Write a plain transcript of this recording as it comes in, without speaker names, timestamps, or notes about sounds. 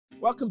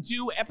Welcome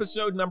to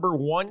episode number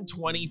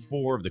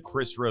 124 of the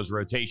Chris Rose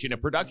Rotation, a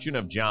production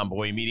of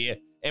Jomboy Media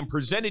and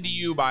presented to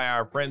you by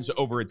our friends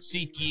over at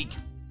SeatGeek.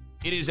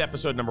 It is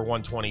episode number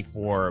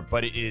 124,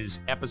 but it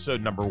is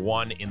episode number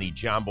 1 in the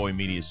Jomboy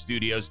Media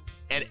studios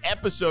and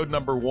episode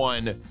number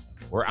 1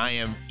 where I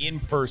am in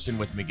person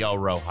with Miguel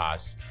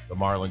Rojas, the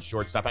Marlins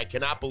shortstop. I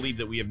cannot believe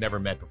that we have never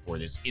met before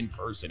this in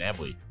person, have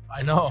we?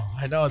 I know.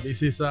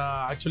 This is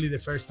actually the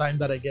first time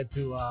that I get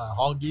to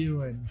hug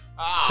you and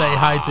say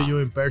hi to you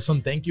in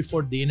person. Thank you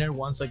for dinner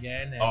once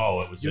again. And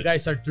it was you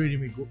guys are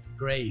treating me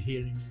great here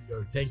in New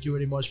York. Thank you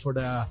very much for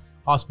the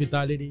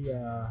hospitality,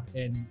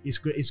 and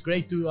it's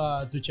great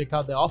to check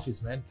out the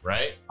office, man.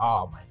 Right?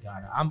 Oh my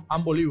God, I'm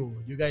unbelievable.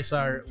 You guys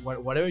are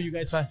whatever you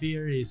guys have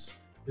here is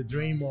the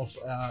dream of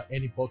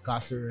any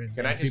podcaster. And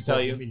can I just tell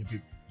you,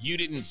 you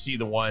didn't see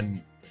the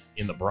one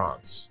in the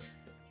Bronx.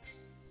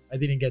 I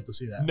didn't get to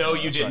see that. No,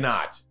 you did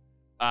not.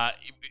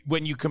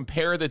 When you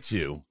compare the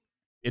two,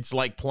 it's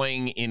like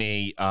playing in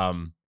a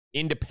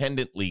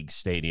independent league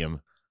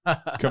stadium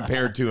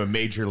compared to a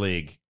major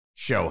league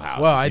show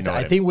house. Well,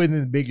 I think we're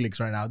in the big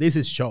leagues right now. This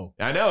is show.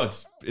 I know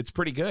it's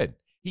pretty good.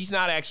 He's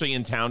not actually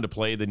in town to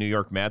play the New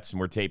York Mets, and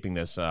we're taping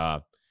this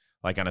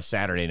like on a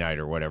Saturday night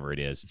or whatever it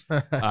is.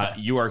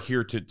 You are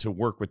here to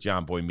work with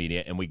Jomboy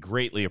Media, and we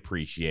greatly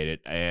appreciate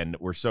it. And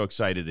we're so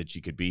excited that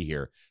you could be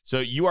here. So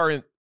you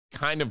are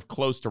kind of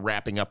close to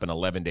wrapping up an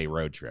 11-day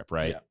road trip,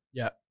 right?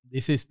 Yeah.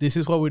 This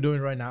is what we're doing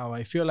right now.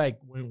 I feel like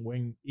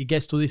when it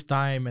gets to this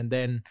time, and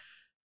then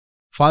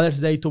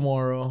Father's Day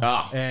tomorrow,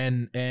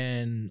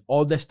 and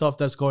all the stuff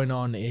that's going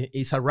on,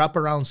 it's a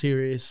wraparound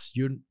series.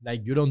 You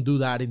don't do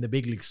that in the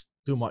big leagues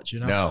too much, you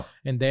know. No.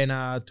 And then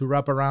to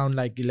wrap around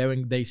like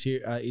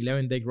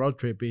 11-day road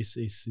trip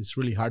is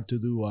really hard to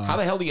do. How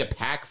the hell do you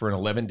pack for an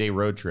 11-day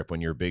road trip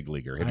when you're a big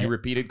leaguer? Have you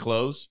repeated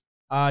clothes?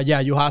 Yeah,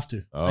 you have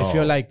to. Oh. I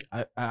feel like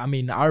I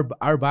mean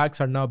our bags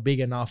are not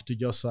big enough to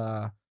just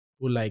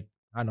put like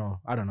I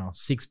don't know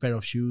 6 pair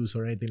of shoes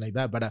or anything like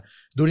that. But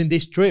during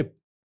this trip,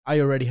 I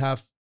already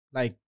have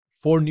like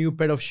 4 new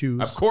pair of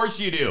shoes. Of course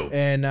you do.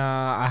 And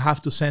I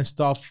have to send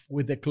stuff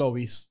with the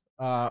clothes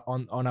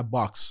on a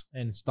box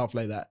and stuff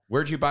like that.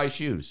 Where'd you buy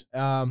shoes?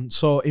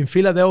 So in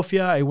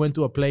Philadelphia, I went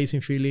to a place in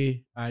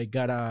Philly. I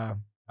got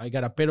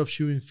a pair of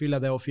shoes in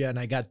Philadelphia, and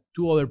I got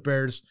 2 other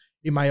pairs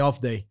in my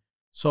off day.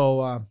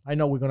 So I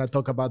know we're gonna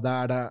talk about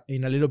that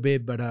in a little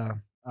bit, but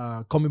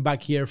coming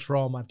back here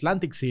from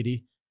Atlantic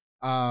City,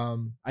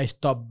 I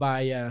stopped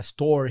by a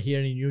store here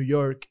in New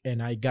York,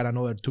 and I got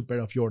another 2 pair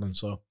of Jordans.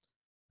 So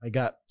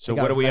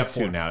what are we up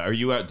to now? Are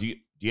you do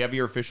you have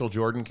your official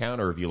Jordan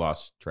count, or have you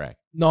lost track?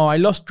 No, I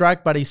lost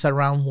track, but it's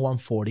around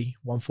 140,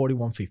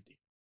 150.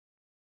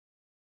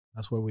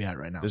 That's where we are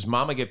right now. Does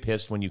Mama get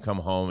pissed when you come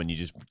home and you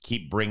just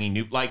keep bringing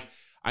new, like,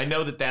 I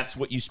know that's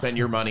what you spend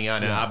your money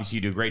on, and obviously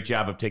you do a great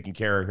job of taking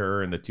care of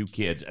her and the 2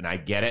 kids, and I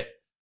get it,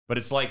 but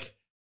it's like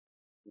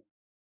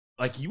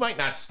you might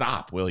not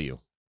stop, will you?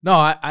 No,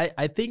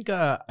 I think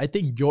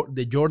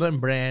the Jordan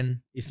brand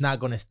is not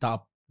gonna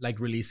stop like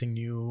releasing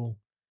new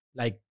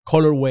like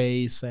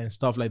colorways and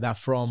stuff like that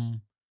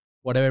from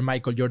whatever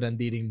Michael Jordan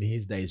did in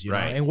his days, you know.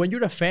 And when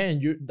you're a fan,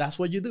 that's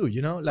what you do,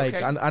 you know. Like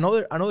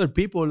another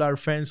people are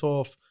fans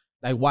of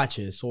like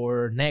watches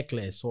or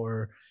necklace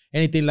or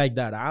anything like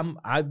that.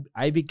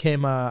 I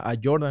became a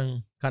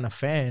Jordan kind of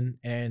fan,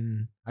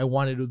 and I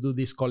wanted to do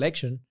this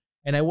collection,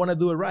 and I want to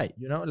do it right,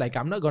 you know. Like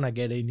I'm not gonna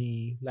get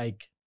any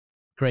like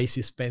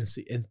crazy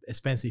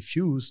expensive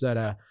shoes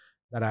that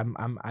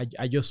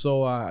I just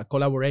saw a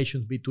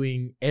collaboration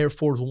between Air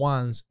Force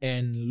Ones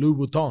and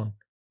Louis Vuitton,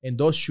 and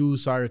those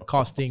shoes are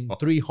costing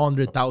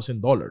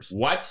 $300,000.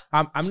 What?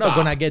 I'm not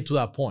gonna get to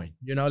that point,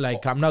 you know.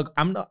 Like I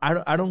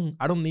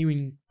don't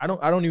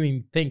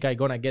even think I'm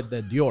gonna get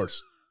the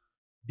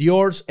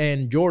Dior's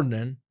and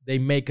Jordan. They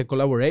make a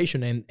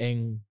collaboration,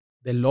 and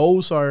the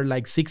lows are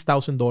like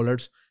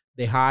 $6,000.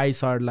 The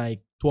highs are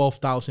like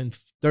 $12,000,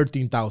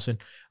 $13,000,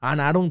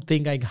 and I don't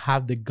think I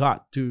have the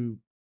gut to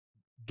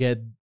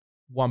get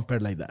one pair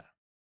like that.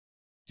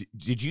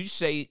 Did you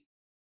say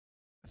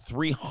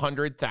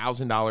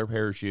 $300,000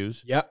 pair of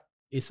shoes? Yeah,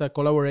 it's a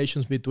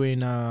collaboration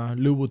between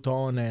Louis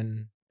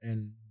Vuitton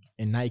and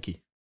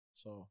Nike.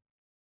 So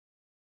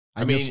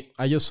I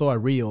just saw a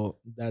reel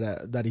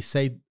that it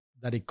said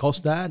that it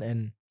cost that,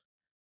 and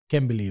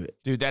can't believe it,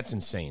 dude. That's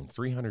insane.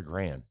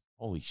 $300,000.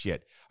 Holy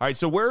shit! All right,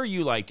 so where are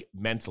you like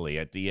mentally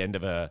at the end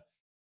of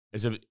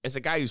as a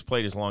guy who's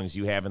played as long as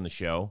you have in the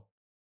show?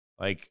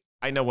 Like,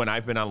 I know when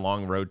I've been on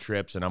long road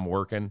trips and I'm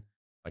working,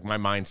 like my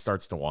mind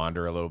starts to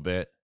wander a little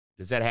bit.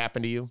 Does that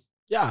happen to you?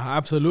 Yeah,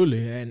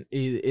 absolutely. And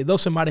it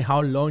doesn't matter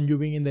how long you've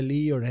been in the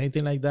league or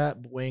anything like that.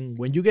 When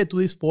you get to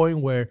this point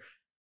where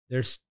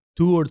there's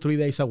 2 or 3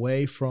 days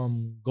away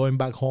from going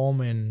back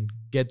home and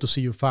get to see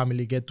your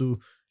family, get to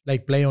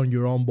like play on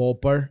your own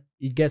ballpark,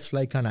 it gets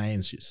like kind of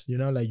anxious, you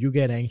know. Like you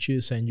get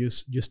anxious and you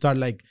start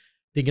like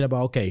thinking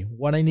about, okay,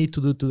 what I need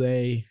to do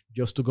today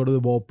just to go to the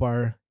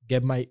ballpark,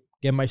 get my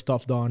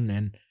stuff done,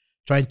 and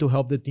trying to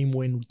help the team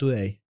win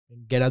today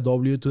and get a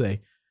W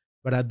today.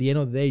 But at the end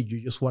of the day,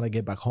 you just want to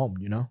get back home,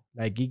 you know?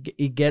 Like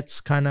it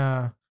gets kind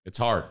of... It's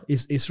hard.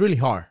 It's really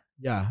hard.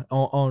 Yeah.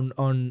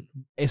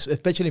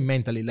 Especially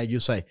mentally, like you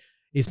say.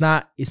 It's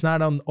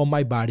not on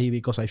my body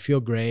because I feel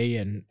great.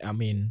 And I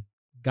mean,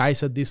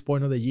 guys at this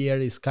point of the year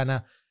is kind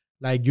of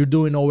like you're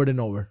doing over and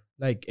over.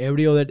 Like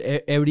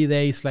every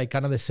day is like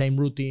kind of the same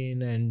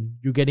routine, and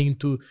you get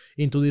into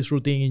this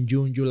routine in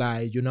June,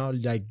 July, you know,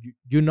 like,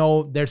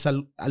 there's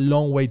a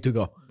long way to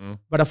go.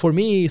 But for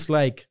me, it's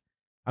like,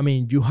 I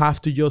mean, you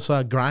have to just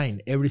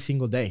grind every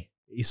single day.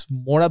 It's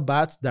more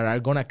at-bats that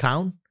are going to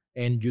count,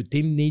 and your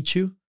team needs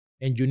you,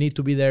 and you need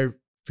to be there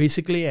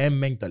physically and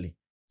mentally.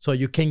 So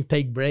you can't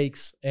take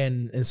breaks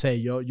and say,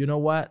 you know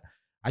what?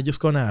 I just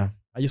gonna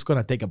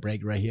take a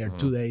break right here,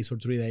 2 days or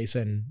 3 days,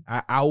 and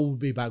I will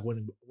be back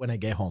when I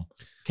get home.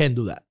 Can't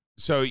do that.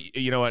 So,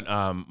 you know what?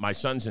 My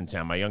son's in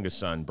town. My youngest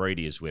son,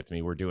 Brady, is with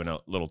me. We're doing a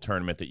little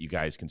tournament that you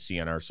guys can see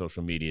on our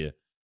social media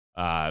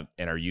and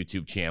our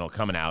YouTube channel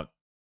coming out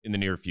in the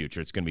near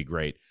future. It's going to be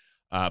great.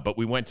 But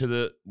we went to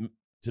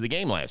the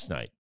game last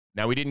night.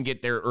 Now, we didn't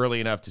get there early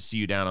enough to see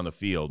you down on the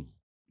field.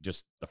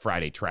 Just the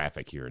Friday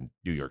traffic here in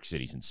New York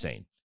City is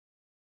insane.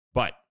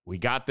 But we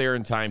got there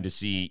in time to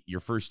see your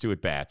first 2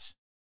 at-bats.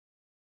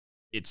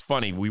 It's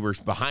funny. We were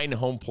behind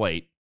home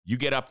plate. You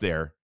get up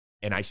there,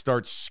 and I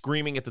start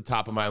screaming at the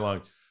top of my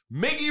lungs,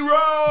 Miggy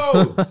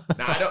Rowe!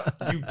 Now,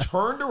 you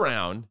turned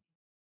around,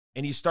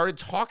 and you started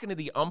talking to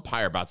the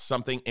umpire about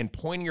something and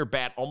pointing your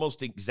bat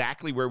almost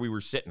exactly where we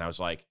were sitting.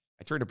 I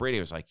turned to Brady. I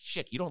was like,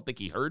 shit, you don't think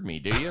he heard me,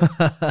 do you?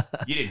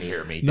 You didn't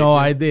hear me, did No, you?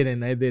 I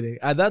didn't.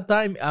 At that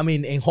time, I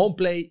mean, in home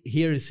plate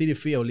here in Citi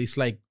Field, it's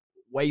like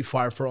way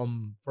far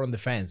from the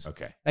fans.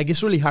 Okay. Like,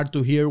 it's really hard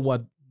to hear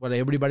what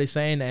everybody's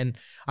saying, and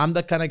I'm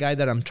the kind of guy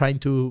that I'm trying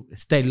to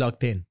stay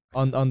locked in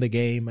on the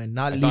game and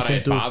not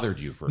listen to. Bothered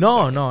you for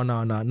no, a second.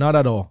 no, not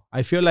at all.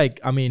 I feel like,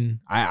 I mean,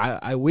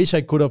 I wish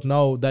I could have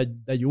known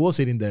that you were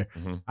sitting there.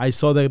 I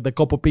saw the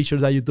couple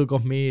pictures that you took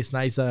of me. It's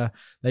nice that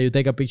you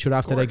take a picture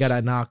after I got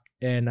a knock,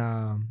 and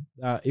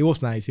it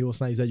was nice. It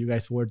was nice that you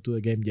guys were to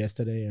the game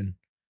yesterday, and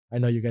I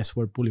know you guys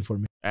were pulling for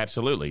me.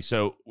 Absolutely.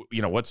 So,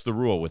 you know, what's the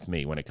rule with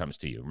me when it comes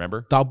to you?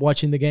 Remember? Stop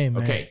watching the game,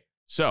 man. Okay.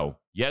 So,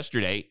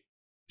 yesterday,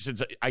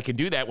 since I can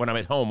do that when I'm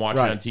at home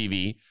watching on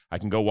TV, I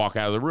can go walk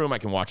out of the room, I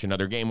can watch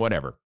another game,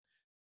 whatever.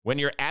 When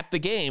you're at the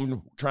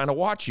game trying to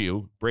watch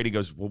you, Brady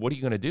goes, well, what are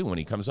you going to do when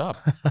he comes up?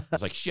 I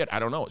was like, shit, I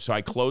don't know. So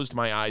I closed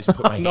my eyes,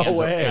 put my hands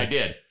up. Yeah, I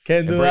did.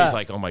 Can't do Brady's that.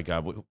 like, oh, my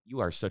God, you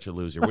are such a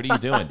loser. What are you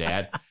doing,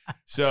 Dad?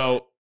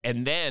 So,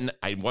 and then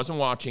I wasn't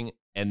watching,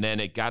 and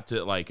then it got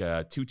to like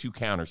a 2-2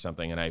 count or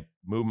something, and I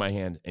moved my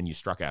hand, and you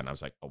struck out. And I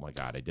was like, oh, my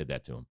God, I did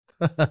that to him.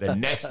 The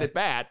next at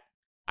bat,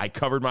 I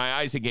covered my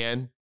eyes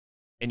again,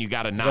 and you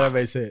got a knock.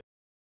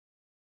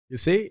 You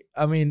see,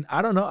 I mean,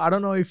 I don't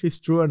know if it's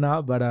true or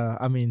not, but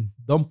I mean,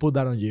 don't put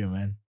that on you,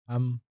 man.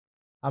 I'm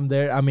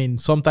there. I mean,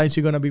 sometimes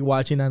you're gonna be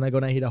watching and I'm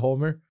gonna hit a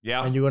homer,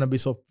 and you're gonna be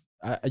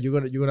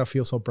you're gonna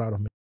feel so proud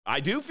of me. I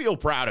do feel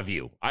proud of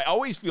you. I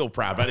always feel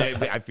proud, but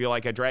I feel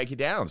like I drag you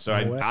down, so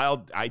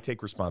I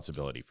take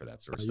responsibility for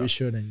that sort of stuff. You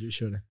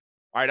shouldn't.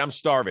 All right, I'm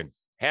starving.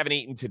 Haven't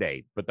eaten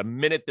today, but the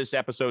minute this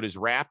episode is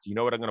wrapped, you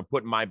know what I'm gonna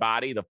put in my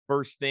body? The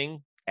first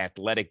thing,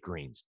 Athletic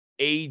Greens,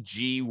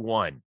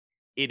 AG1.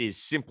 It is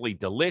simply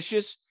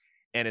delicious,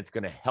 and it's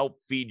going to help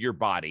feed your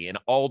body and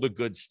all the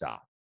good stuff.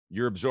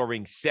 You're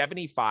absorbing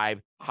 75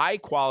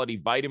 high-quality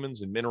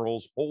vitamins and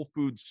minerals, whole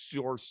food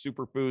source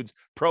superfoods,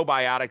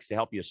 probiotics to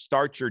help you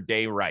start your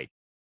day right.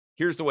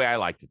 Here's the way I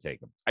like to take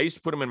them. I used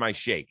to put them in my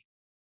shake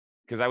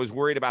because I was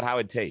worried about how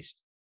it'd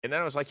taste. And then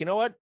I was like, you know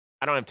what?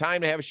 I don't have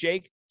time to have a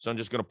shake, so I'm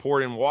just going to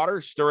pour it in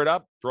water, stir it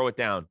up, throw it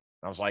down.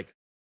 I was like,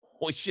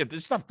 holy shit,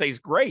 this stuff tastes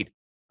great.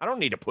 I don't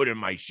need to put it in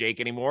my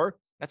shake anymore.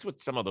 That's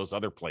what some of those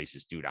other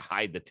places do to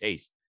hide the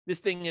taste. This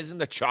thing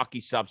isn't a chalky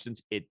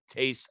substance. It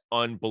tastes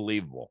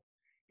unbelievable.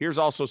 Here's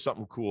also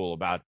something cool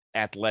about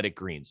Athletic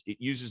Greens. It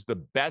uses the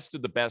best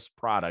of the best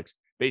products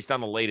based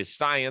on the latest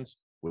science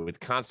with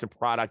constant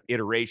product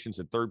iterations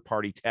and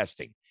third-party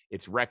testing.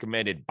 It's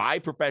recommended by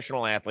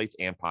professional athletes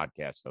and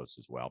podcast hosts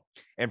as well.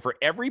 And for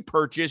every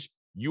purchase,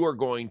 you are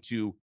going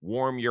to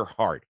warm your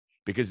heart,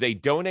 because they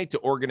donate to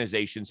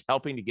organizations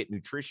helping to get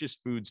nutritious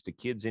foods to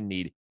kids in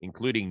need,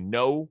 including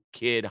No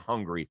Kid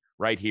Hungry,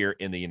 right here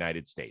in the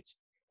United States.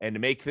 And to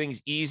make things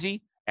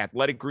easy,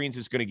 Athletic Greens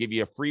is going to give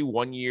you a free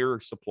 1-year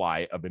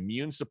supply of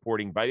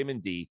immune-supporting vitamin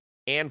D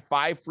and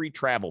 5 free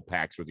travel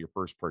packs with your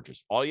first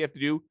purchase. All you have to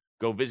do,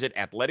 go visit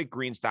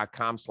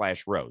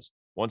athleticgreens.com/rose.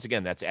 Once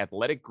again, that's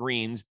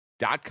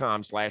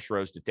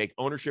athleticgreens.com/rose to take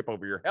ownership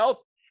over your health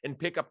and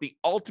pick up the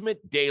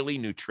ultimate daily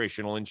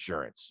nutritional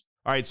insurance.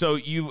 All right, so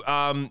you've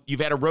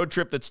had a road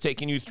trip that's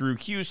taken you through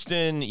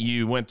Houston.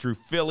 You went through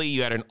Philly.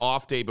 You had an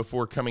off day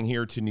before coming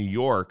here to New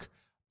York.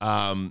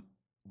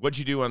 What'd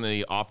you do on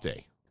the off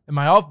day? In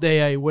my off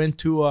day, I went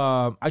to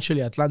actually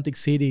Atlantic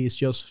City. It's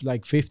just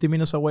like 50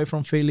 minutes away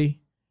from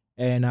Philly,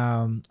 and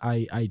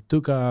I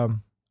took a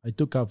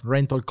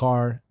rental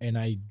car and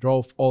I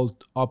drove all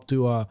up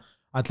to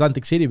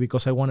Atlantic City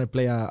because I want to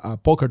play a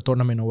poker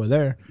tournament over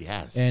there.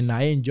 Yes. And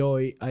I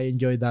enjoy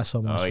that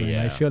so much, man.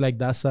 Yeah. I feel like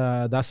that's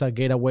a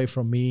getaway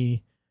from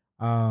me.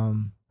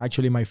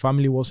 Actually, my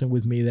family wasn't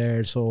with me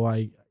there, so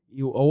it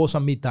was a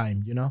me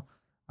time,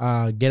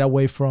 get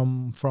away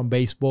from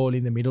baseball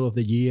in the middle of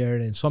the year,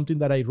 and something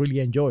that I really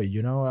enjoy.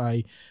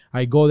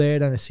 I go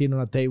there and I sit on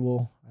a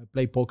table. I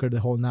play poker the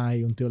whole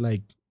night until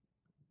like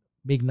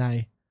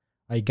midnight.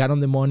 I got on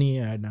the money,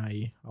 and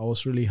I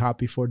was really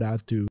happy for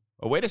that too.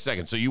 Oh, wait a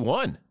second. So you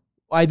won?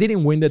 I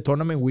didn't win the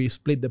tournament. We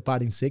split the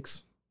pot in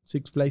six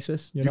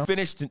places. You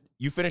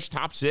finished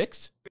top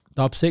 6?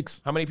 Top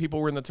 6. How many people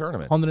were in the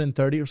tournament?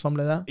 130 or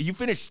something like that. You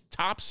finished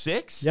top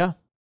 6? Yeah.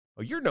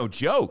 Oh, you're no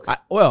joke. I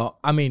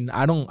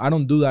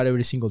don't do that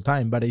every single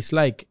time, but it's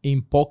like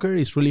in poker,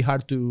 it's really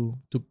hard to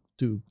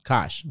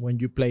cash when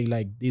you play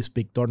like these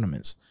big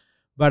tournaments.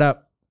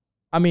 But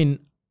I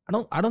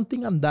don't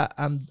think I'm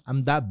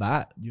that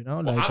bad,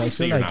 Well, like I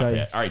feel you're like not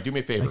bad. All right, do me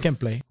a favor. I can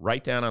play.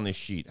 Write down on this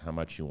sheet how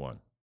much you won.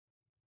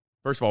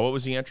 First of all, what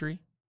was the entry?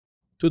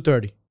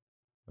 230.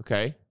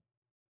 Okay.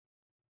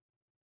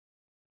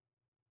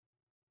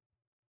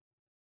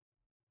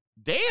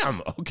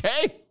 Damn.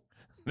 Okay.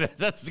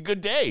 That's a good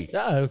day.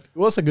 Yeah, it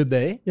was a good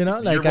day.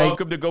 Like you're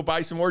welcome to go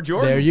buy some more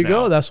Jordans. There you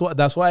go.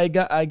 That's why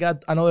I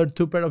got another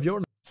 2 pair of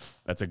Jordans.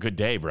 That's a good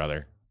day,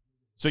 brother.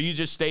 So you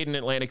just stayed in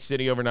Atlantic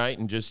City overnight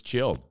and just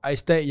chilled. I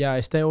stay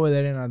over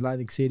there in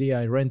Atlantic City.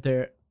 I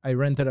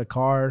rented a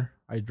car.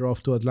 I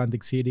drove to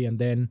Atlantic City, and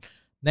then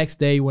next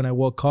day when I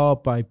woke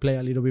up, I play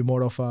a little bit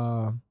more of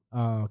a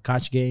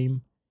cash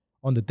game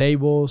on the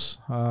tables.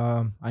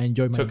 I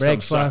enjoy my breakfast.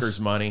 Took some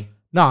suckers' money.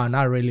 No,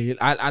 not really.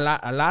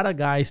 A lot of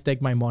guys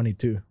take my money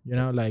too.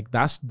 Like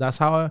that's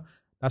how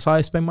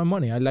I spend my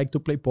money. I like to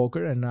play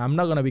poker, and I'm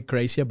not gonna be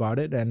crazy about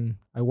it. And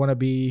I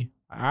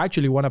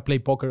actually want to play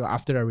poker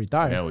after I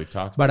retire. Yeah, we've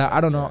talked. But about I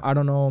don't know.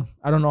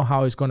 I don't know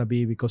how it's gonna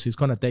be because it's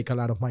gonna take a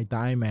lot of my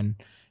time, and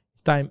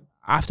it's time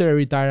after I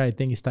retire. I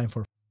think it's time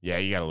for. Yeah,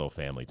 you got a little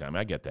family time.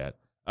 I get that.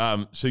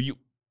 So you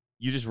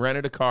just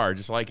rented a car,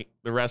 just like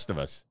the rest of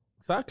us.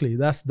 Exactly.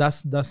 That's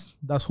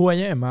who I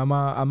am.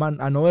 I'm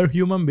another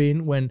human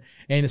being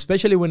and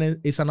especially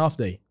when it's an off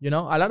day. A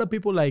lot of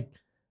people like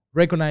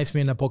recognize me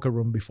in a poker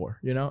room before.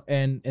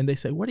 And they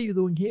say, "What are you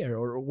doing here?"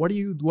 Or what are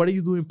you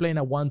doing playing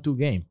a 1-2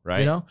 game?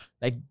 Right.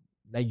 Like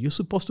you're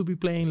supposed to be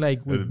playing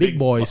like with big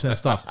boys and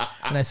stuff.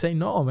 And I say,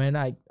 "No, man.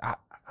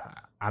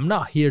 I'm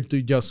not here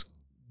to just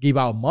give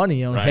out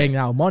money or hang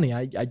out money.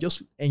 I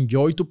just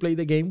enjoy to play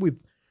the game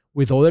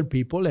with other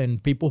people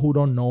and people who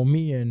don't know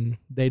me, and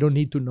they don't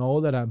need to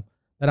know that I'm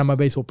a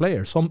baseball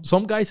player."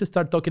 Some guys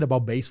start talking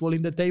about baseball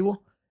in the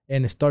table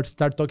and start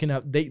talking.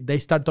 They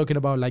start talking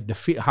about like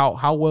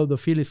how well the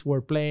Phillies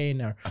were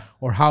playing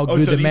or how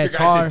good the Mets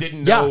are.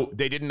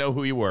 They didn't know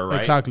who you were, right?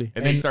 Exactly.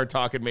 And they start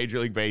talking Major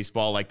League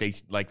Baseball like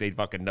they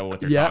fucking know what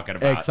they're talking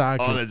about.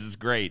 Exactly. Oh, this is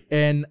great.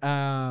 And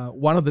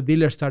one of the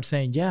dealers starts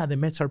saying, "Yeah, the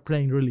Mets are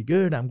playing really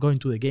good. I'm going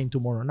to the game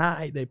tomorrow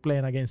night. They're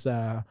playing against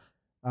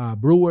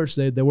Brewers."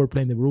 They were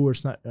playing the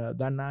Brewers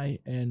that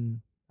night, and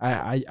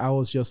I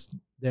was just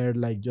there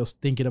like just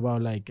thinking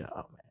about like,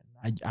 oh man,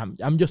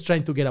 I'm just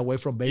trying to get away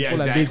from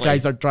baseball, and these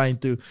guys are trying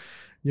to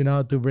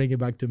to bring it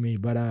back to me.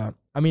 But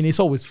it's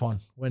always fun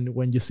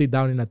when you sit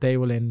down in a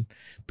table and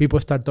people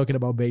start talking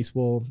about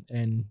baseball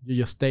and you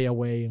just stay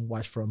away and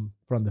watch from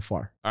the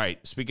far. All right,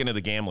 speaking of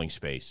the gambling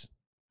space,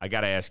 I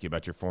got to ask you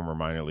about your former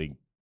minor league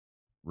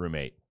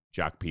roommate,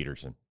 Jock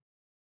Pederson.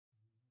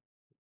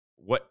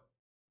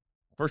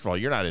 First of all,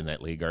 you're not in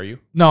that league, are you?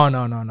 No.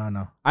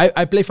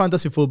 I play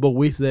fantasy football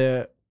with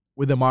the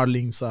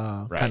Marlins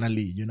kind of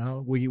league.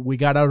 We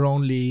got our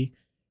own league.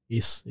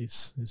 It's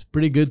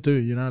pretty good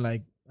too.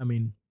 To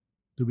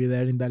be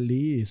there in that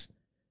league is,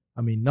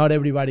 not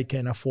everybody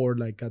can afford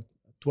like a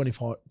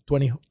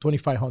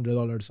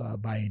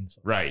 $2,500 buy-in.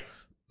 So. Right.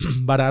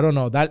 But I don't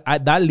know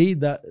that league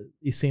that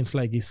it seems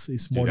like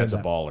it's more. Dude, that's than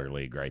a baller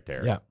league right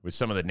there. Yeah. With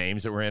some of the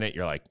names that were in it,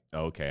 you're like,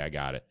 oh, okay, I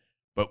got it.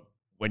 But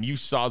when you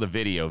saw the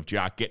video of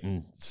Jock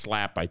getting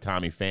slapped by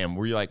Tommy Pham,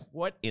 were you like,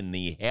 what in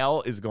the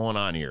hell is going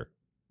on here?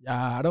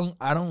 Yeah,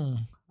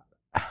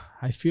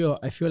 I feel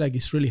like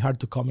it's really hard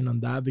to comment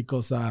on that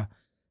because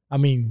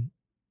when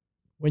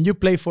you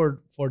play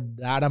for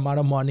that amount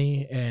of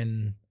money,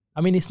 and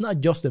it's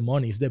not just the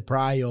money, it's the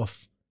pride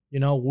of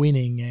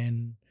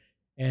winning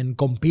and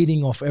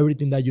competing of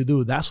everything that you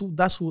do. That's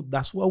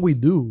what we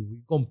do.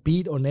 We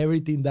compete on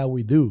everything that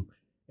we do,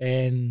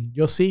 and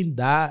you're seeing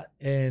that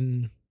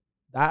and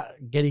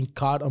that getting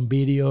caught on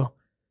video.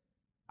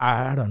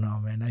 I don't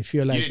know, man. I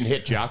feel like you didn't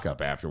hit Jock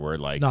up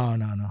afterward, like no,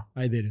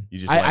 I didn't. You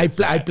just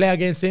I play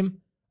against him.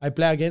 We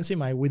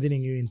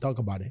didn't even talk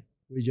about it.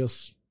 We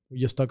just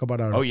talk about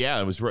our. Oh yeah,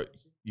 it was right.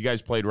 You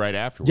guys played right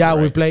afterward. Yeah,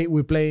 right?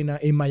 we play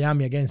in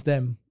Miami against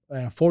them,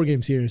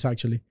 4-game series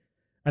actually,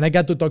 and I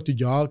got to talk to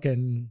Jock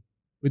and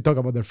we talk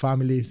about their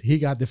families. He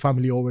got the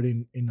family over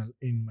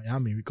in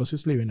Miami because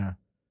he's living a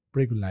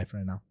pretty good life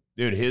right now.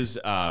 Dude,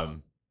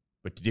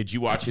 but did you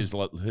watch his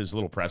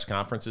little press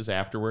conferences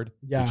afterward?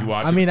 Yeah, did you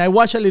watch? I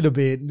watch a little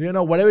bit.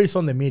 Whatever is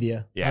on the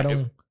media.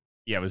 Yeah,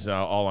 Yeah, it was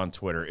all on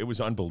Twitter. It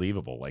was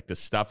unbelievable. Like the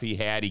stuff he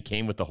had, he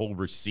came with the whole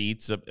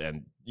receipts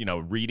and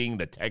reading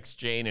the text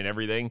chain and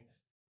everything.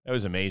 That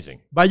was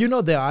amazing. But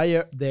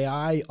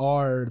the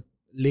IR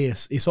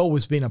list, it's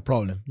always been a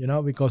problem,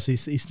 because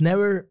it's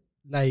never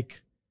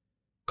like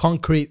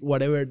concrete what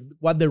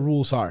the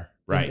rules are.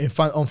 Right.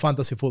 On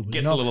fantasy football.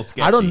 Gets a little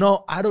sketchy.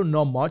 I don't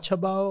know much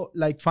about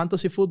like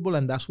fantasy football,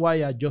 and that's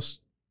why I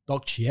just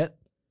talk shit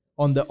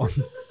on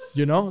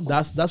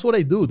that's what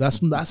I do.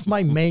 That's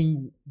my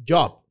main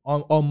job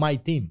on my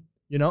team,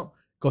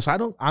 because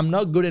I'm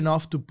not good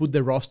enough to put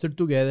the roster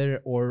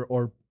together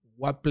or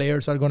what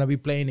players are gonna be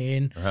playing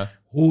in,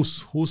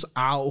 who's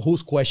out,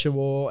 who's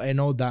questionable,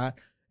 and all that.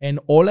 And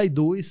all I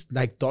do is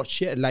like talk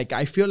shit. Like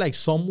I feel like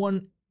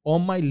someone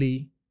on my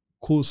league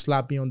could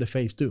slap me on the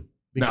face too.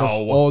 Because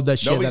all the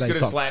shit nobody's that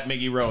going to slap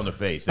Miggy Rowe in the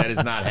face. That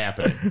is not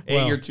happening.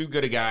 Hey, you're too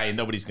good a guy, and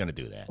nobody's going to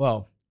do that.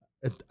 Well,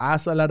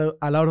 as a lot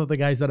of the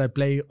guys that I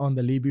play on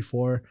the league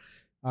before,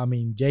 I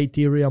mean,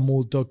 JT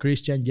Realmuto,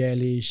 Christian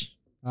Yelich,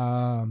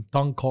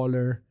 Tom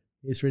Kohler,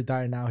 he's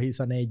retired now.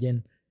 He's an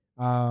agent.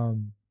 A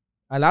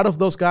lot of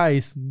those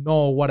guys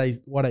know what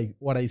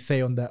I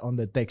say on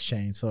the text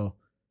chain. So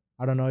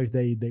I don't know if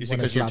they is it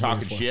because you're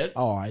talking shit?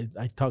 Oh, I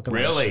talk a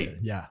lot of shit.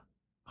 Yeah.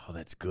 Oh,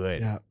 that's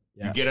good. Yeah.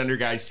 You get under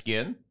guys'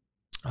 skin?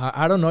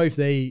 I don't know if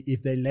they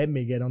let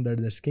me get under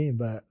their skin,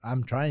 but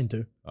I'm trying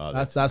to. Oh,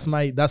 that's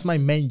my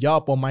main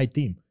job on my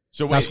team.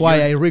 So that's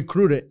why I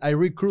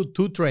recruit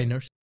 2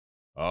 trainers.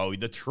 Oh,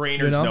 the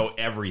trainers know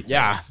everything.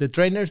 Yeah, the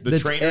trainers. The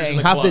trainers and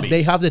the clubbies.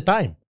 They have the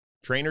time.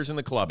 Trainers and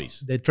the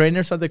clubbies. The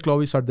trainers and the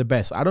clubbies are the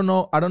best. I don't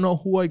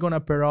know who I'm gonna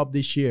pair up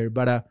this year,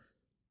 but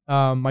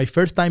my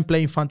first time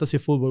playing fantasy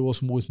football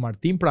was with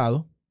Martin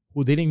Prado,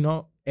 who didn't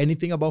know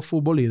anything about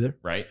football either.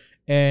 Right.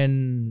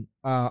 And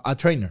a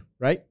trainer,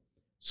 right?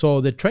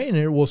 So the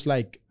trainer was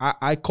like,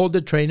 I called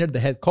the trainer the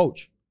head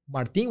coach.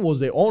 Martin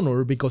was the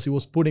owner because he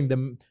was putting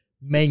the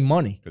main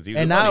money.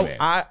 And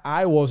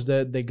I was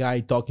the guy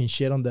talking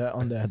shit on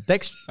the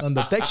text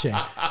chain.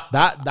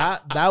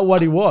 That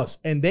what it was.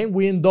 And then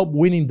we ended up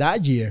winning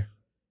that year.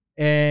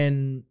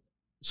 And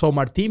so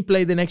Martin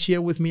played the next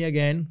year with me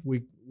again.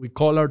 We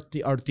call our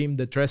team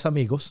the Tres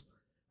Amigos.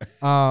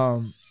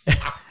 And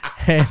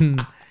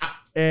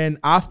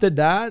after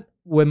that,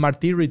 when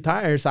Martin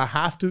retires, I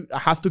have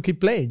to keep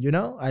playing.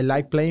 I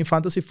like playing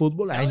fantasy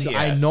football.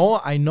 I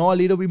know a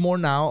little bit more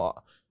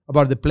now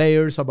about the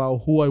players,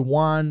 about who I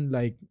want,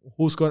 like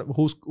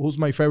who's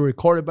my favorite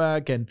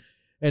quarterback, and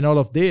all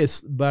of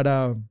this. But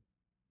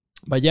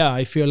yeah,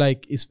 I feel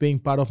like it's being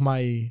part of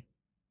my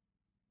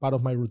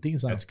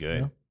routines now. That's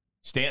good.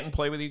 Stanton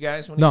play with you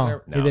guys when no, he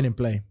was there? No, he didn't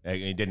play.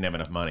 He didn't have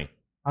enough money.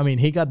 I mean,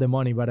 he got the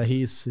money, but I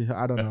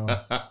don't know.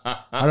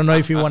 I don't know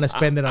if he want to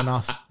spend it on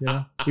us.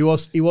 It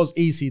was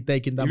easy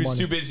taking that money. He was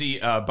too busy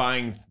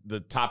buying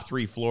the top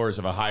 3 floors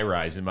of a high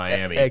rise in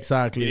Miami.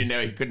 Exactly. He didn't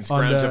know he couldn't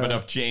scrounge up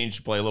enough change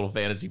to play a little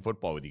fantasy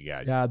football with you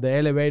guys. Yeah, the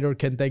elevator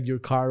can take your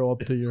car up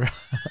to your.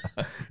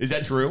 Is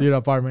that true? To your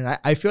apartment.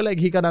 I feel like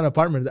he got an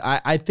apartment.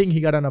 I think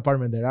he got an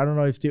apartment there. I don't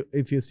know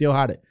if he still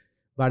had it,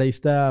 but it's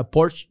the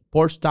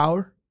Porsche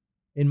Tower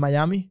in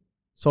Miami.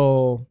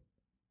 So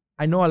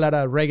I know a lot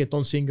of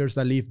reggaeton singers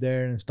that live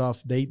there and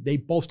stuff. They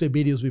posted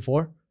videos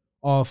before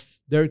of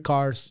their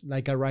cars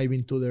like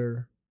arriving to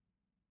their.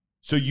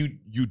 So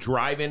you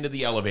drive into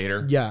the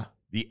elevator. Yeah.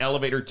 The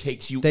elevator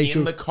takes you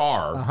in the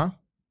car.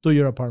 To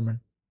your apartment.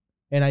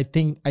 And I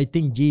think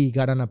G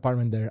got an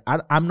apartment there.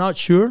 I'm not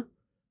sure,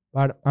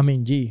 but I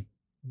mean G.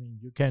 I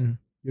mean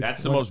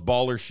That's the most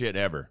baller shit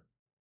ever.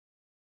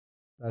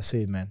 That's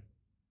it, man.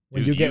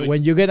 When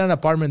you get an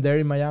apartment there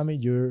in Miami,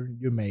 you're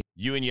made.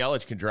 You and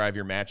Yelich can drive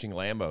your matching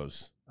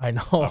Lambos. I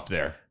know. Up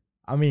there.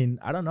 I mean,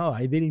 I don't know.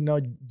 I didn't know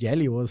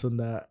Jelly was on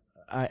the.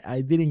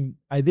 I didn't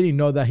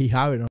know that he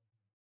had it on.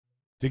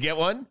 To get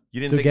one?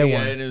 You didn't think he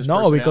had it in his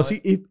personality? No, because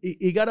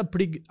he got a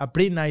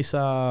pretty nice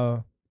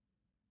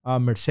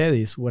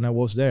Mercedes when I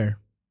was there,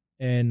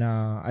 and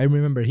I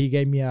remember he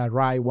gave me a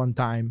ride one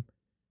time.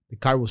 The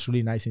car was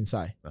really nice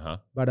inside.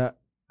 But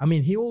I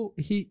mean,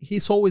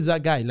 he's always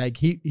that guy. Like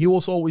he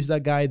was always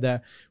that guy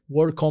that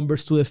wore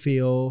Converse to the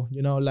field.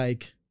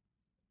 Like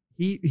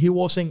he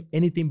wasn't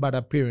anything but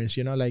appearance.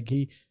 Like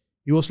he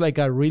was like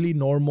a really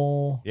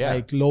normal,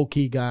 like low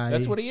key guy.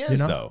 That's what he is,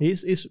 though.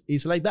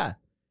 He's like that.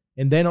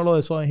 And then all of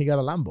a sudden he got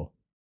a Lambo.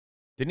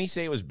 Didn't he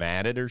say it was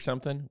batted or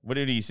something? What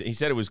did he say? He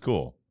said it was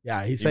cool.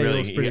 Yeah, he said it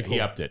was pretty cool. He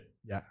upped it.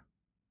 Yeah.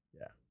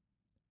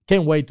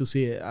 Can't wait to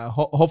see it.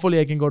 Hopefully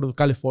I can go to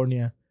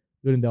California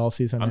during the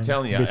offseason. I'm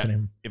telling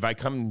you, if I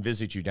come and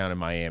visit you down in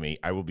Miami,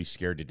 I will be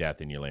scared to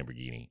death in your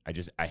Lamborghini.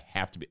 I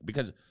have to be,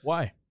 because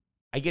why?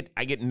 I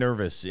get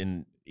nervous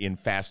in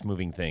fast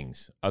moving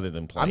things other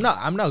than planes.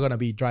 I'm not gonna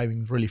be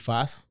driving really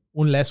fast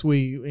unless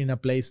we in a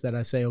place that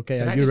I say, okay,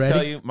 Can are I you just ready?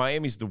 tell you,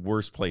 Miami's the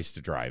worst place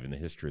to drive in the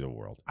history of the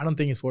world. I don't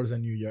think it's worse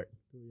than New York,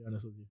 to be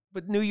honest with you.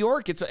 But New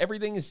York,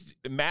 everything is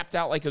mapped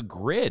out like a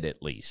grid,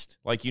 at least.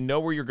 Like you know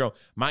where you're going.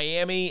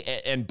 Miami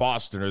and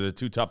Boston are the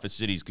 2 toughest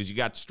cities because you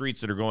got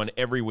streets that are going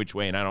every which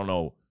way, and I don't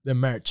know The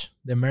merch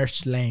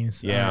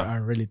lanes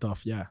are really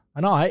tough. Yeah,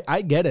 I know.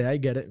 I get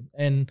it.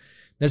 And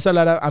there's a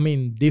lot of,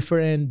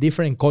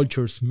 different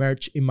cultures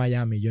merge in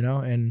Miami,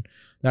 and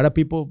a lot of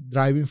people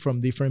driving from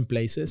different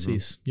places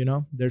is,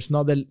 there's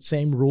not the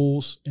same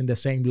rules and the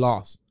same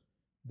laws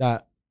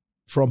that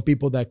from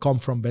people that come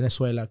from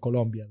Venezuela,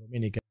 Colombia,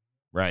 Dominican.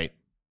 Right.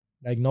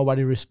 Like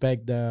nobody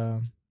respect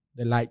the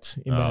lights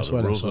in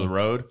Venezuela. The rules of the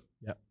road?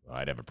 Yeah. Well,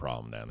 I'd have a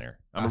problem down there.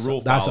 I'm a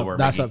rule follower.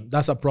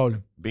 That's a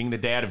problem. Being the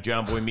dad of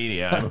Jomboy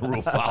Media, I'm a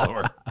rule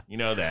follower. You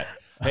know that.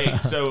 Hey,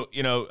 so,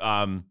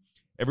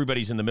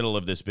 everybody's in the middle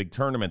of this big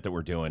tournament that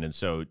we're doing, and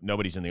so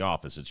nobody's in the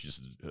office. It's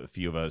just a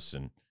few of us,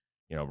 and,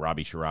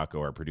 Robbie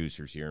Scirocco, our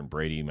producers here, and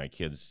Brady, my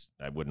kids.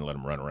 I wouldn't let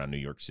him run around New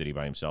York City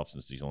by himself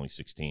since he's only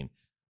 16.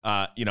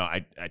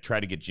 I try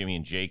to get Jimmy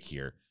and Jake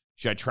here.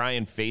 Should I try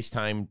and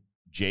FaceTime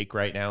Jake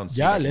right now? And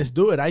see let's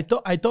do it. I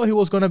thought he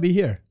was going to be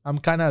here. I'm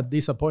kind of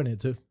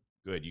disappointed, too.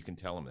 Good. You can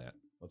tell him that.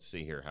 Let's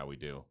see here how we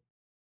do.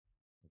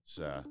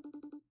 Let's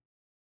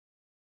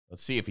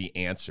see if he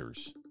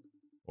answers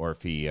or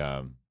if he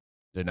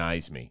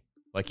denies me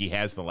like he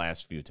has the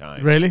last few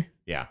times. Really?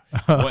 Yeah.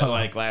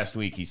 Like last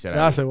week he said.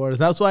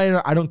 That's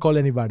why I don't call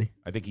anybody.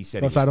 I think he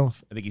said. I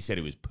think he said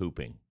he was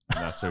pooping.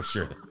 I'm not so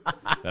sure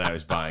that I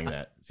was buying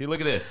that. See, look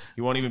at this.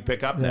 He won't even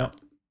pick up now.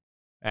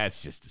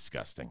 That's just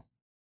disgusting.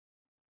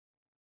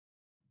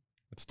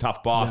 That's a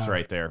tough boss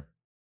right there.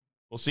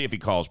 We'll see if he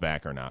calls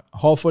back or not.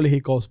 Hopefully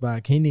he calls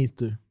back. He needs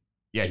to.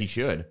 Yeah, he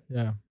should.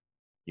 Yeah.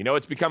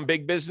 It's become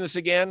big business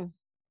again?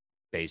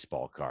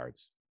 Baseball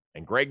cards.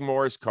 And Greg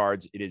Morris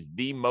Cards, it is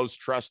the most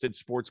trusted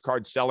sports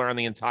card seller on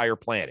the entire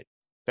planet.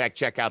 In fact,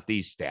 check out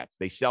these stats.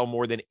 They sell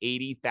more than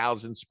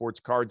 80,000 sports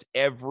cards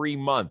every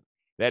month.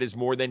 That is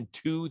more than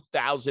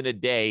 2,000 a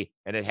day,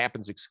 and it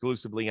happens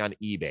exclusively on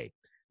eBay.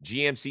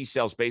 GMC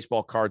sells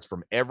baseball cards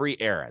from every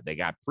era. They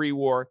got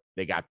pre-war,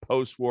 they got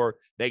post-war,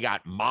 they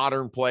got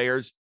modern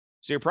players.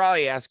 So you're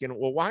probably asking,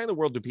 well, why in the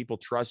world do people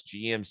trust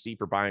GMC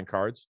for buying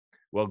cards?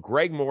 Well,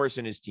 Greg Morris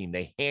and his team,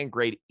 they hand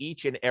grade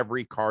each and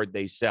every card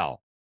they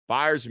sell.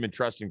 Buyers have been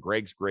trusting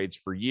Greg's grades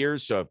for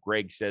years, so if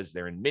Greg says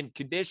they're in mint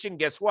condition,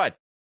 guess what?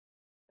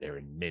 They're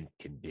in mint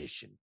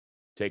condition.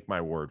 Take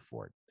my word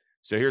for it.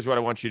 So here's what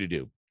I want you to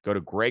do. Go to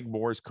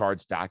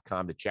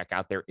gregmorriscards.com to check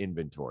out their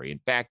inventory.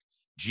 In fact,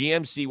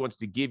 GMC wants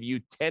to give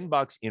you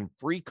 $10 in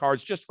free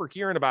cards just for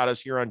hearing about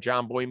us here on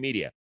Jomboy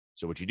Media.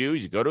 So what you do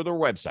is you go to their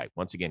website.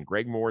 Once again,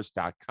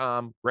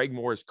 gregmorris.com,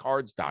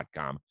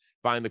 gregmorriscards.com.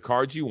 Find the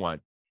cards you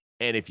want.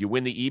 And if you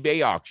win the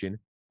eBay auction,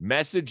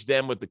 message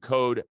them with the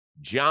code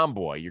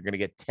Jomboy. You're going to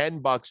get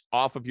 $10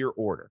 off of your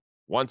order.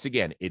 Once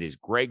again, it is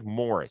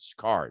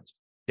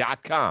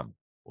gregmorriscards.com.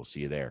 We'll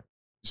see you there.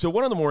 So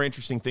one of the more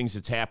interesting things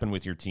that's happened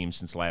with your team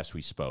since last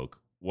we spoke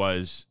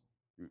was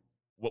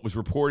what was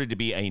reported to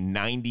be a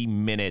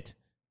 90-minute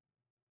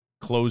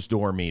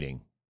closed-door meeting.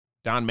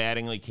 Don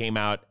Mattingly came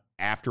out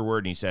afterward,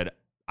 and he said,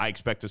 I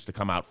expect us to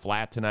come out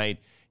flat tonight.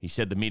 He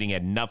said the meeting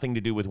had nothing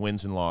to do with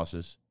wins and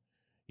losses.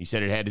 He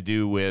said it had to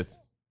do with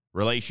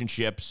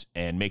relationships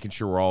and making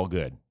sure we're all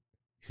good.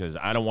 Because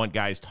I don't want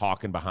guys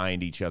talking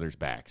behind each other's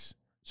backs.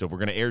 So if we're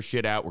going to air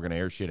shit out, we're going to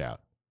air shit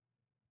out.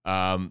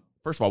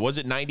 First of all, was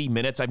it 90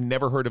 minutes? I've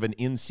never heard of an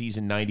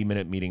in-season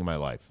 90-minute meeting in my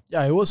life.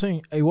 Yeah, it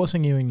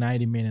wasn't even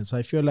 90 minutes.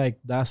 I feel like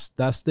that's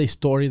the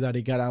story that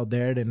it got out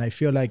there, and I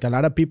feel like a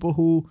lot of people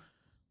who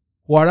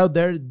are out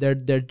there,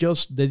 they're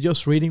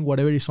just reading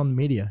whatever is on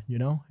media,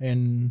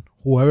 and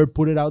whoever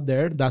put it out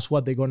there, that's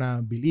what they're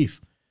gonna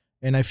believe.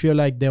 And I feel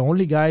like the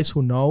only guys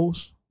who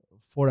knows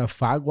for a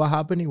fact what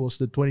happened was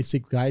the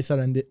 26 guys that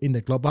are in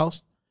the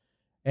clubhouse,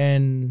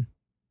 and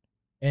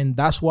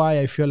that's why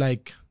I feel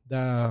like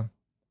the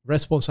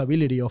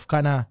responsibility of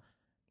kind of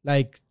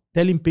like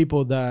telling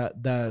people that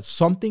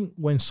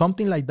when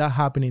something like that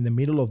happened in the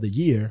middle of the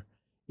year,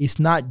 it's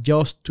not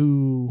just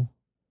to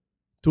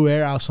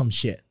air out some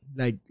shit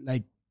like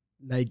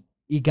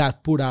it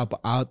got put out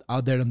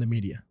there on the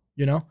media,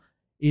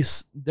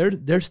 is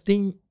there's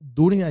thing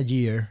during a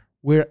year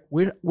where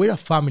we're a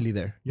family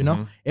there,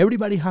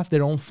 everybody have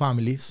their own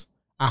families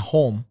at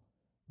home,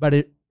 but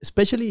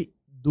especially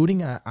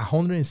during a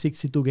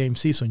 162 game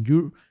season,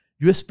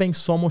 you spend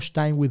so much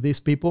time with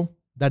these people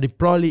that it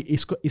probably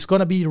it's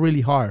going to be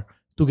really hard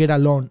to get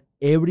along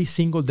every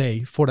single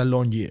day for a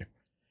long year.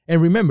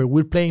 And remember,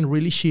 we're playing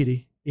really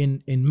shitty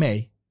in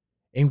May.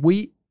 And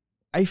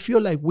I feel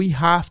like we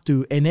have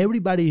to, and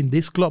everybody in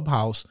this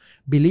clubhouse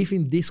believe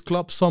in this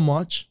club so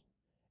much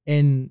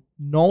and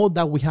know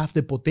that we have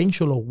the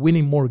potential of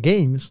winning more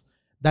games,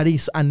 that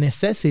is a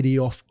necessity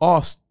of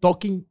us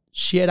talking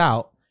shit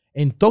out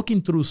and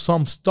talking through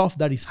some stuff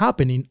that is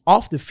happening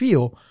off the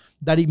field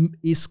that it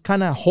is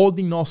kind of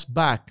holding us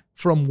back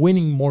from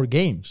winning more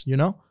games,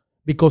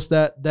 because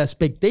the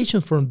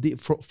expectation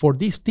for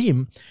this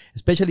team,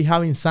 especially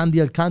having Sandy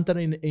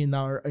Alcantara in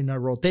our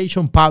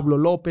rotation, Pablo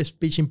Lopez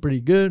pitching pretty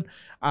good.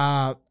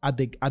 At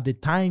the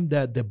time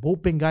that the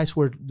bullpen guys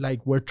were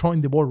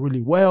throwing the ball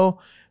really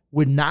well.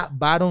 We're not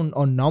bad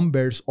on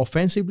numbers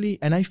offensively,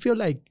 and I feel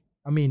like,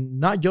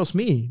 not just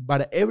me,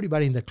 but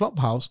everybody in the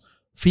clubhouse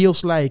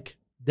feels like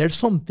there's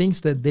some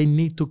things that they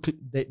need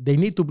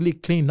to be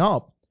cleaned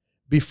up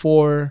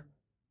before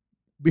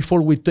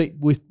we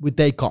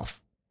take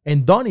off.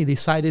 And Donnie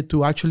decided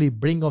to actually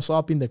bring us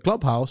up in the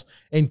clubhouse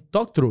and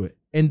talk through it.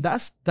 And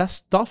that's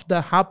stuff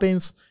that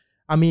happens.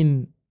 I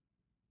mean,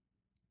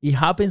 it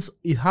happens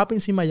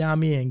in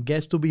Miami and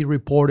gets to be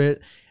reported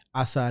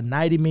as a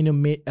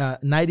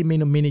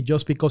 90-minute minute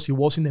just because it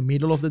was in the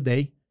middle of the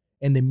day,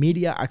 and the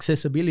media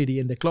accessibility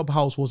in the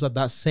clubhouse was at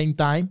that same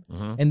time,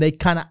 and they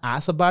kind of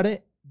asked about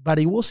it. But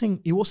it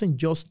wasn't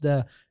just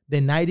the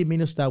 90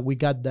 minutes that we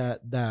got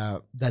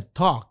the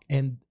talk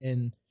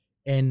and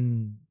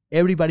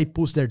everybody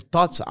puts their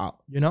thoughts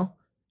out, you know?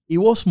 It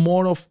was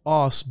more of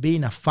us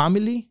being a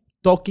family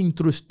talking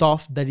through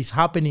stuff that is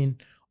happening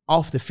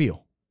off the field.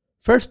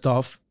 First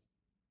off,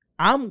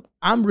 I'm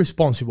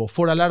responsible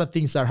for a lot of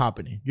things that are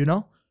happening, you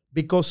know?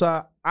 Because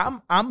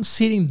I'm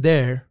sitting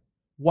there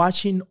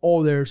watching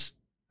others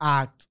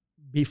act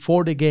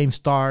before the game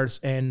starts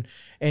and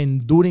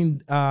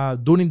during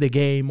the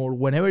game or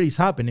whenever it's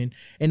happening,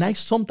 and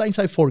sometimes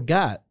I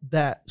forgot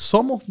that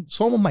some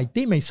of my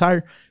teammates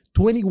are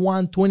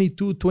 21,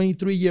 22,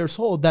 23 years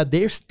old, that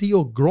they're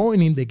still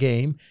growing in the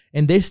game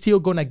and they're still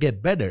gonna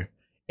get better.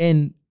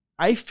 And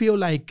I feel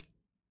like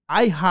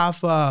I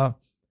have a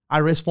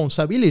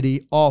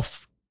responsibility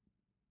of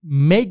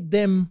make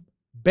them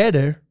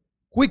better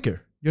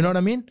quicker. You know what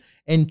I mean?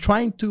 And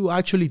trying to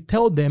actually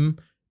tell them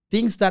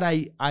things that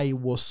I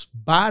was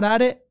bad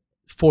at it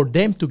for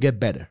them to get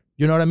better.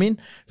 You know what I mean?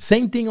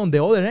 Same thing on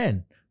the other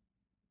end.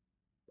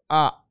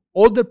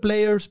 Older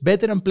players,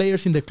 veteran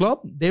players in the club,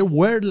 they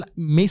were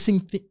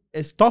missing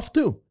stuff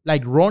too,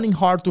 like running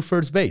hard to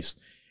first base.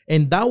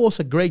 And that was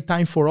a great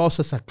time for us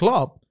as a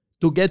club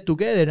to get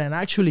together and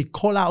actually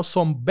call out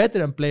some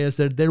veteran players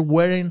that they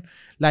weren't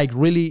like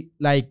really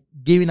like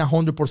giving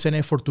 100%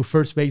 effort to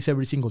first base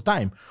every single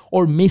time,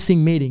 or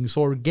missing meetings,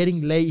 or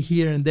getting late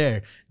here and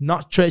there,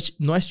 not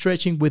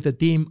stretching with the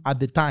team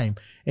at the time.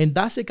 And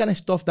that's the kind of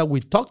stuff that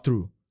we talk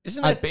through.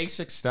 Isn't that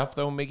basic stuff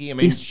though, Miggy? I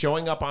mean,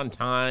 showing up on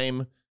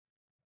time,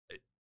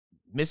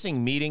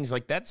 missing meetings,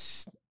 like that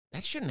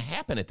shouldn't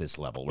happen at this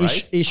level,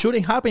 right? It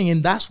shouldn't happen,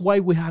 and that's why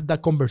we have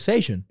that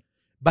conversation.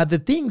 But the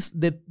things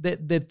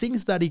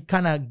that it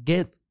kind of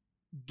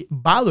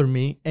bother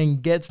me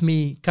and gets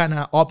me kind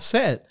of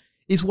upset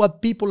is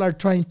what people are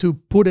trying to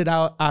put it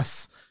out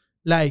as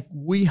like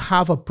we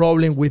have a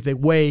problem with the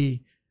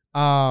way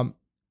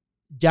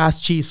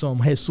Jazz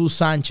Chisholm, Jesus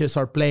Sanchez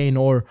are playing,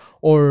 or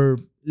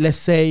let's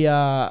say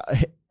De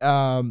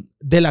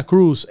La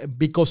Cruz,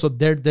 because of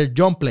their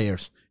young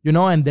players, you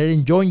know, and they're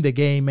enjoying the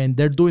game and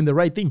they're doing the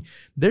right thing.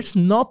 There's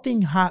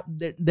nothing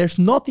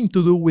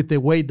to do with the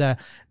way the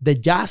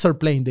Jazz are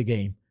playing the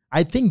game.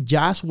 I think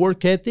Jazz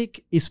work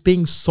ethic is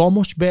being so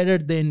much better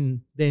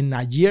than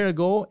a year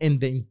ago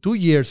and then 2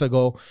 years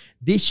ago.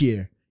 This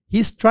year,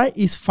 he's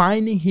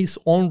finding his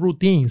own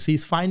routines.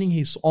 He's finding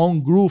his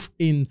own groove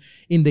in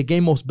the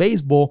game of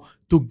baseball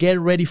to get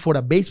ready for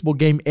a baseball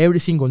game every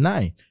single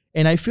night.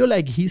 And I feel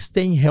like he's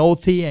staying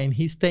healthy and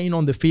he's staying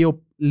on the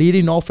field,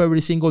 leading off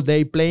every single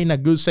day, playing a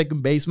good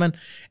second baseman.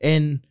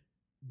 And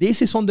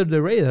this is under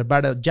the radar.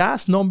 But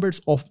Jazz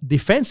numbers of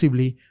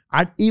defensively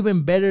are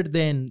even better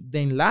than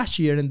last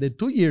year and the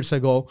 2 years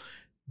ago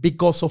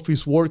because of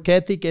his work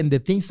ethic and the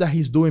things that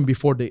he's doing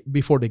before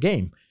the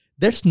game.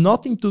 There's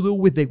nothing to do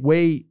with the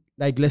way,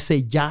 like, let's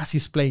say, Jazz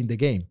is playing the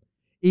game.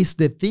 It's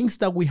the things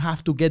that we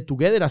have to get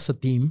together as a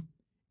team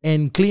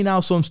and clean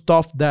out some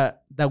stuff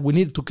that we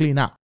need to clean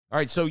out. All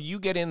right, so you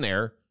get in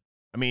there,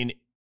 I mean,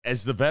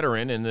 as the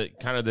veteran and the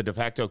kind of the de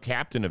facto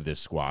captain of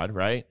this squad,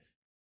 right?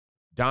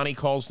 Donnie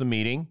calls the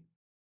meeting.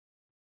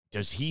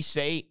 Does he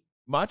say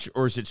much,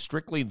 or is it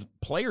strictly the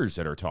players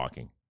that are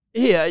talking?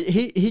 Yeah,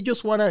 he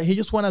just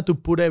wanted to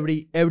put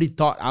every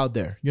thought out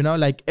there, you know,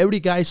 like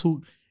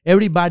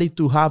everybody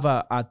to have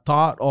a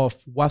thought of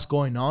what's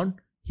going on.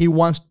 He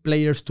wants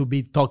players to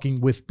be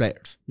talking with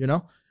players, you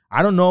know.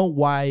 I don't know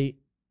why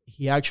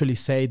he actually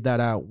said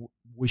that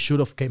we should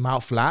have came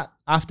out flat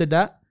after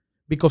that,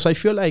 because I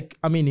feel like,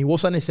 I mean, it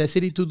was a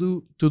necessity to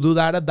do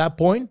that at that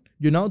point,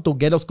 you know, to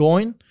get us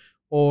going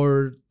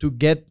or to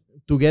get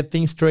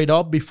things straight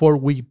up before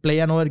we play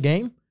another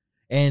game.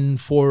 And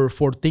for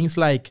things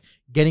like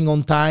getting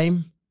on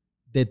time,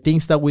 the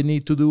things that we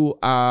need to do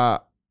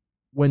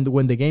when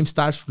the game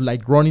starts,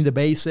 like running the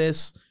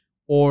bases,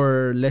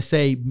 or let's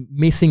say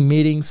missing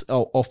meetings,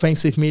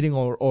 offensive meeting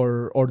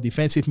or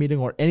defensive meeting,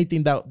 or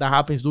anything that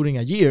happens during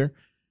a year.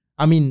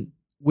 I mean,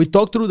 we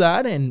talk through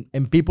that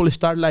and people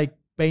start like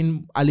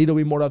paying a little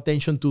bit more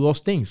attention to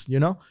those things, you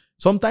know?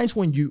 Sometimes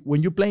when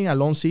you're playing a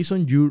long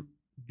season, you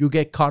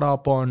get caught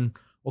up on,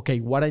 okay,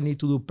 what I need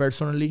to do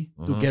personally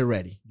to get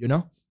ready, you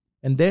know?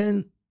 And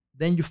then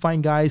you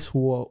find guys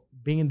who are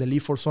being in the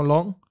league for so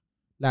long,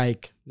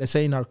 like, let's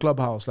say in our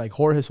clubhouse, like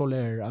Jorge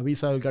Soler,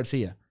 Avisael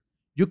Garcia.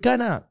 You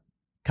kind of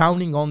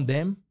counting on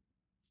them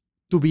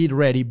to be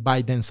ready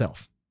by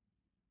themselves.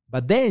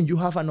 But then you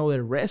have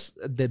the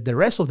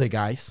rest of the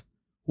guys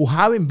who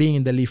haven't been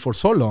in the league for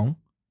so long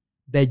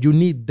that you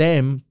need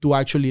them to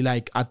actually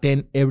like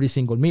attend every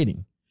single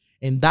meeting.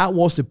 And that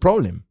was the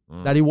problem.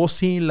 That it was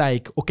seen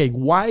like, okay,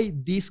 why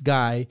this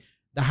guy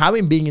that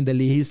haven't been in the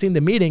league, he's in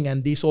the meeting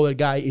and this other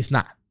guy is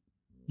not.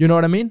 You know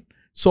what I mean?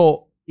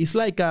 So it's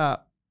like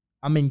a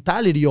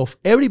mentality of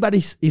everybody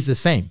is the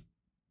same.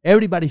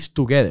 Everybody's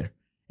together.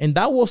 And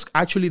that was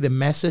actually the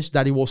message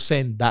that it was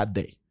sent that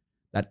day.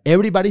 That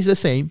everybody's the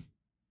same.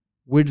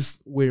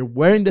 We're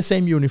wearing the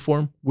same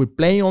uniform. We're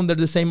playing under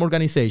the same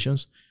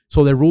organizations.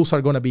 So the rules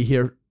are going to be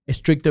here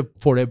stricter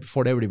for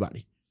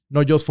everybody.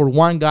 Not just for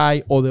one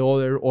guy or the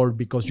other, or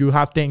because you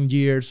have 10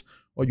 years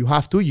or you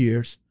have 2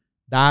 years.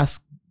 That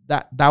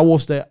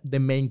was the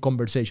main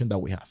conversation that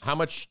we have. How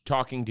much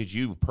talking did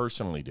you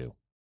personally do?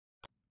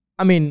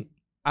 I mean,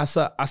 as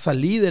a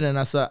leader and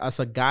as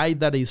a guy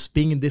that is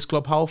being in this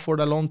clubhouse for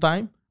a long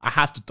time, I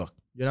have to talk,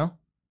 you know?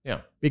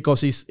 Yeah.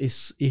 Because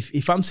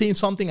if I'm seeing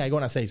something, I'm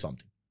gonna say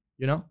something,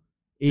 you know?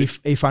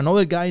 If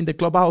another guy in the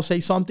clubhouse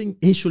says something,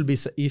 he should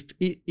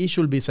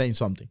be saying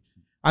something.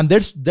 And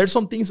there's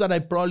some things that I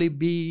probably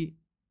be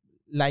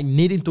like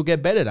needing to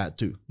get better at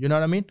too. You know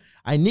what I mean?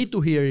 I need to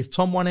hear if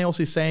someone else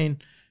is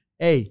saying,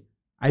 hey,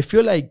 I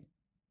feel like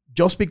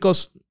just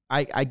because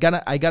I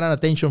got an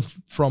attention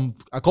from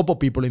a couple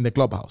people in the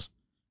clubhouse,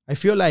 I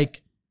feel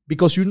like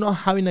because you're not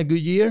having a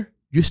good year,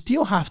 you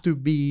still have to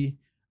be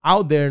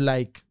out there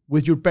like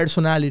with your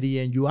personality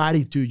and your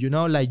attitude, you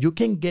know, like you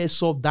can get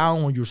so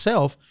down on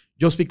yourself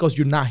just because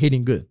you're not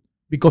hitting good.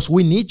 Because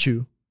we need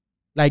you,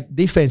 like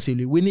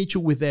defensively, we need you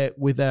with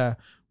the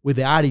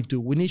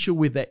attitude, we need you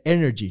with the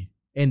energy.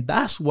 And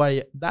that's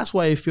why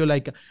I feel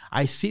like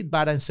I sit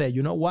back and say,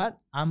 you know what?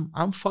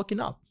 I'm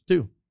fucking up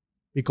too.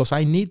 Because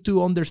I need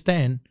to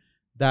understand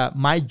that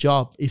my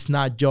job is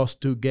not just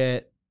to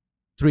get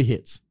 3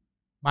 hits.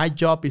 My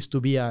job is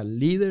to be a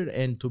leader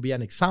and to be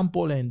an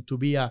example and to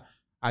be a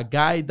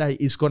guy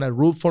that is going to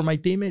root for my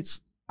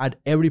teammates at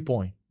every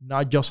point,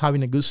 not just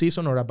having a good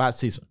season or a bad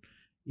season.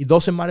 It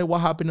doesn't matter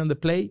what happened on the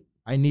play.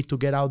 I need to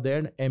get out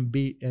there and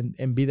be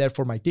there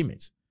for my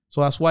teammates. So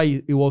that's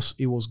why it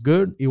was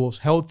good. It was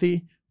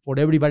healthy for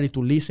everybody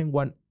to listen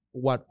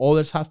what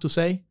others have to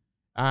say.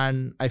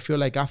 And I feel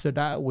like after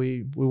that,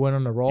 we went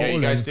on a roll. Yeah,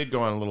 you guys did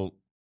go on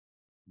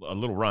a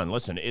little run.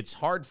 Listen, it's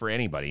hard for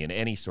anybody in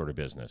any sort of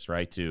business,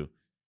 right, to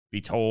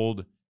be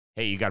told,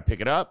 hey, you got to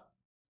pick it up.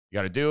 You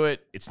got to do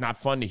it. It's not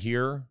fun to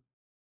hear.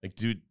 Like,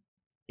 dude,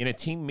 in a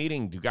team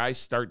meeting, do guys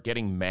start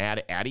getting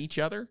mad at each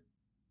other?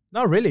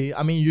 Not really.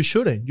 I mean, you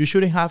shouldn't. You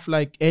shouldn't have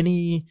like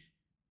any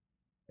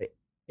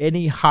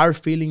hard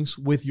feelings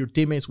with your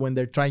teammates when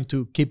they're trying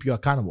to keep you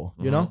accountable,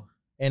 you know?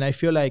 And I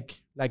feel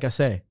like I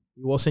said,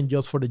 it wasn't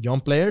just for the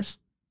young players.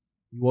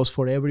 It was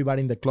for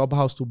everybody in the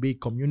clubhouse to be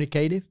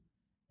communicative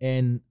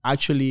and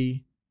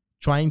actually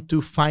trying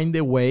to find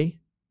a way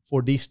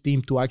for this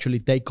team to actually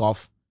take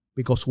off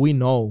because we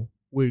know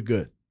we're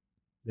good.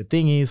 The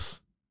thing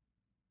is,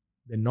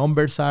 the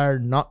numbers are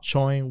not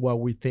showing what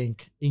we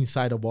think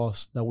inside of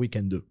us that we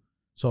can do.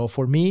 So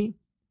for me,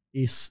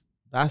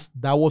 that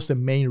was the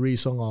main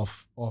reason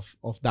of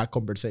that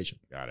conversation.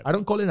 Got it. I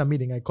don't call it a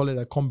meeting. I call it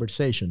a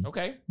conversation.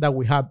 Okay. That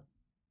we have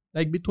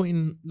like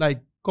between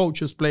like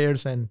coaches,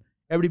 players, and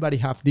everybody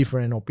have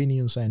different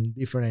opinions and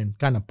different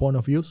kind of point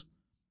of views.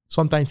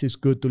 Sometimes it's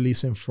good to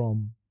listen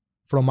from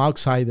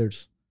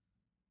outsiders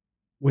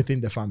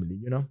within the family,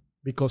 you know,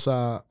 because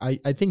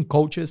I think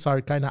coaches are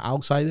kind of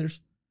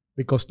outsiders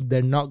because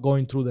they're not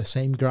going through the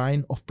same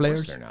grind of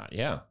players. Of course they're not,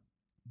 yeah.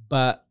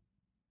 But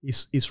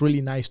it's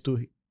really nice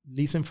to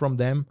listen from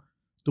them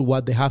to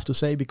what they have to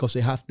say because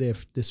they have the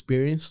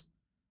experience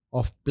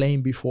of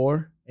playing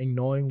before and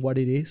knowing what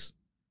it is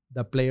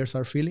that players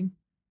are feeling.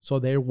 So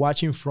they're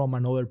watching from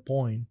another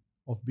point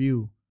of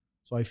view.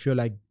 So I feel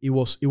like it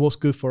was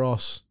good for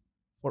us,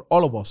 for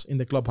all of us in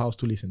the clubhouse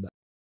to listen to that.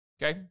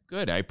 Okay,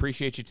 good. I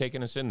appreciate you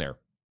taking us in there.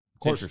 It's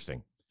course.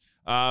 interesting.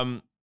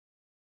 I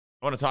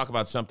want to talk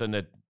about something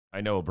that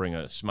I know will bring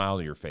a smile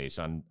to your face.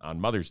 On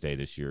Mother's Day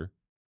this year,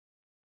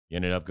 you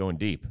ended up going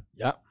deep.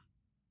 Yeah.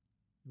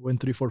 Went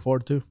 3 for 4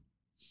 too.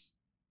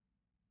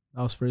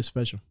 That was pretty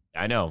special.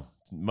 I know.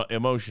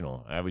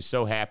 Emotional. I was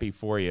so happy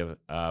for you,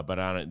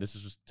 but this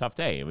was a tough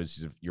day. It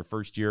was your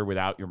first year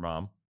without your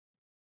mom.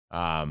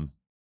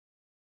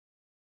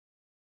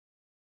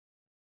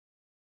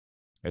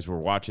 As we're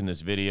watching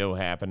this video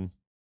happen,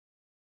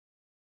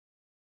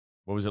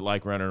 what was it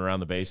like running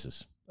around the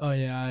bases? Oh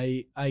yeah,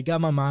 I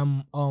got my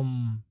mom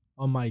on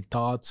my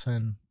thoughts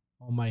and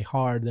on my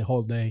heart the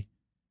whole day.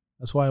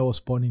 That's why I was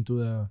pointing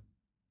to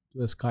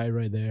the sky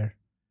right there.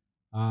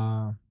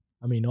 I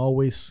mean,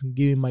 always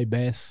giving my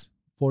best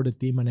for the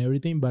team and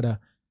everything, but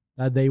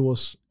that day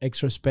was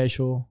extra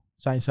special.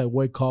 Since I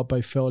wake up,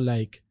 I felt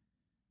like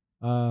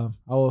I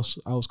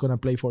was gonna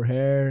play for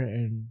her,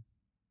 and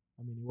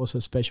I mean, it was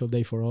a special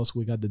day for us.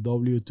 We got the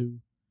W too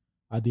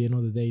at the end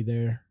of the day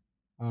there.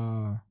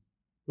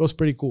 It was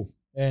pretty cool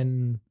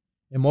and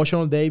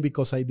emotional day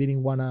because I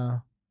didn't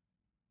wanna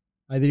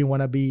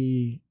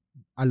be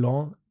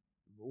alone.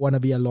 Want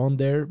to be alone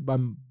there by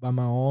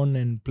my own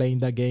and playing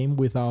that game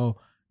without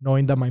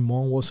knowing that my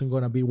mom wasn't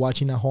going to be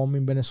watching at home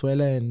in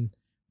Venezuela and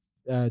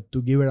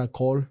to give her a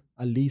call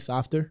at least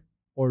after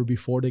or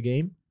before the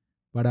game.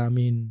 But I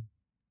mean,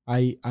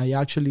 I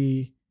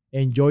actually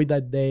enjoyed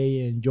that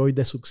day, enjoyed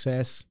the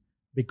success,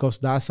 because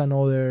that's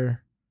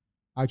another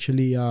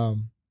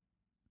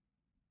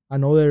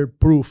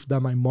proof that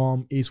my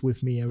mom is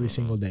with me every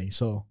single day.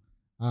 So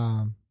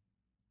I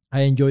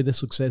enjoyed the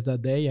success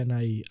that day, and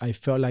I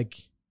felt like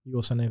it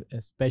was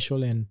a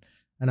special and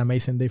an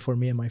amazing day for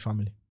me and my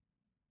family.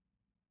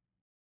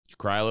 Did you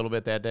cry a little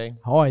bit that day?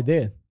 Oh, I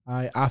did.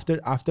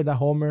 After the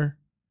homer,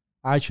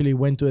 I actually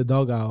went to the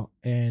dugout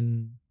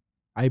and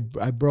I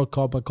broke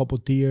up a couple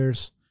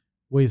tears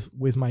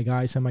with my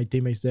guys and my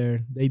teammates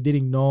there. They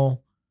didn't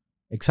know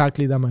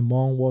exactly that my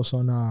mom was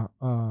on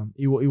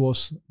it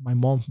was my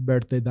mom's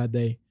birthday that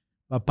day.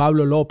 But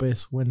Pablo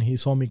Lopez, when he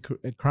saw me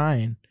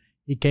crying,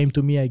 he came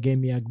to me and gave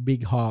me a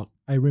big hug.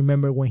 I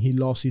remember when he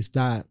lost his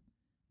dad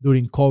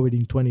during COVID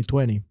in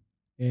 2020,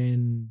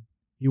 and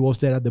he was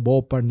there at the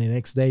ballpark the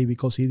next day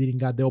because he didn't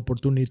get the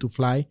opportunity to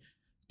fly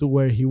to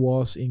where he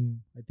was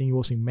in. I think he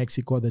was in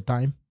Mexico at the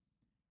time,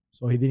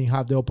 so he didn't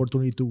have the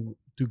opportunity to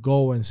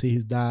go and see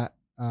his dad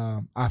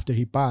after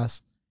he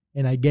passed.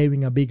 And I gave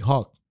him a big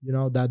hug,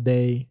 that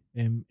day.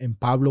 And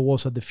Pablo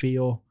was at the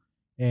field,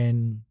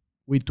 and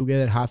we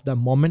together have that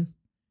moment.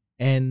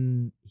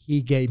 And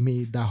he gave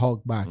me the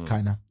hug back,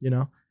 kind of,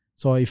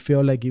 So I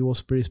feel like it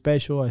was pretty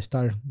special. I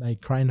started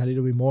like crying a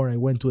little bit more. I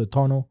went to the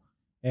tunnel,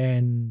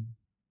 and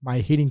my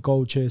hitting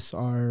coaches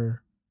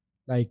are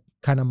like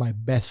kind of my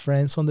best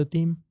friends on the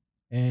team,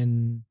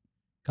 and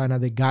kind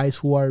of the guys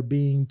who are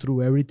being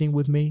through everything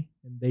with me,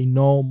 and they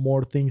know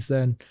more things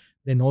than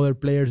other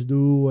players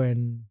do,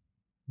 and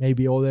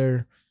maybe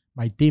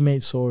my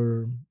teammates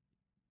or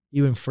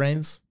even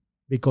friends,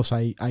 because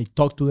I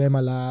talk to them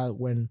a lot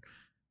when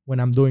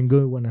I'm doing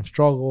good, when I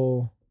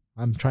struggle,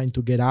 I'm trying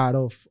to get out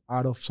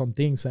of some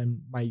things,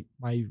 and my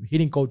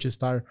hitting coaches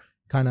start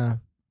kind of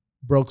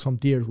broke some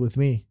tears with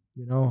me,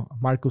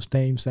 Marcus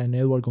Thames and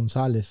Edward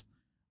Gonzalez.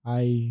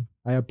 I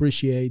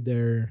appreciate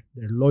their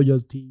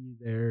loyalty,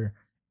 their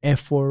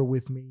effort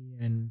with me,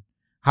 and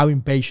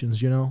having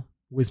patience,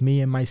 with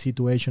me and my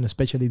situation,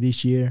 especially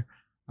this year,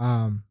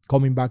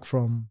 coming back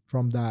from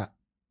that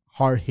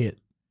hard hit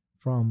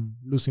from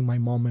losing my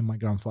mom and my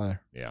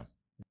grandfather. Yeah.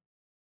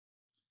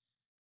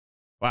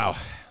 Wow,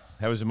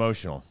 that was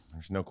emotional.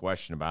 There's no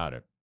question about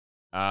it.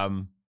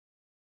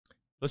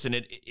 Listen,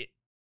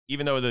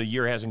 even though the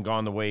year hasn't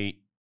gone the way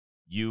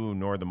you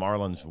nor the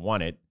Marlins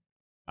want it,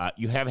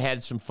 you have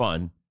had some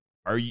fun.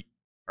 Are you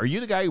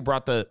the guy who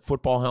brought the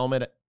football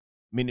helmet? I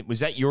mean, was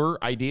that your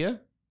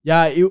idea?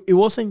 Yeah, it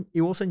wasn't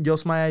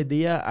just my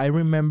idea. I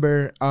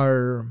remember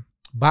our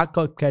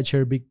backup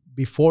catcher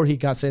before he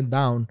got sent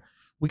down.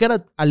 We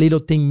got a little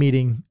team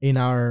meeting in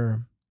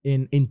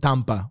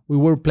Tampa. We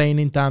were playing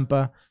in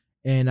Tampa,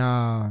 and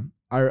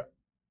our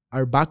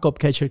backup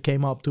catcher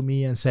came up to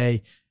me and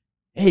say,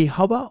 "Hey,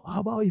 how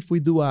about if we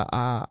do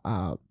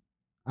a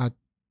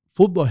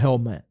football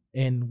helmet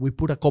and we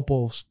put a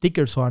couple of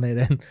stickers on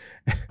it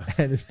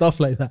and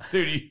stuff like that?"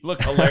 Dude, you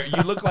look hilarious.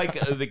 You look like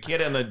the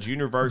kid on the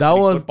junior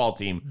varsity football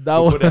team who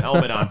put a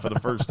helmet on for the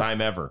first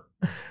time ever.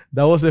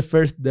 That was the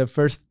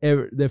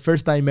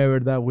first time ever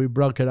that we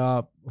broke it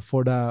up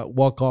for the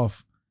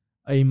walk-off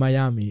in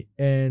Miami.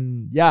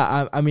 And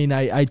yeah, I mean,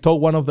 I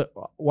told one of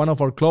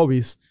our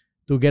clubbies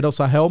to get us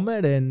a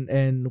helmet,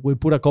 and we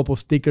put a couple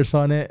stickers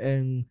on it,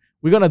 and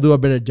we're gonna do a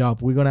better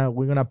job. We're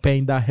gonna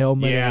paint that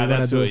helmet. Yeah,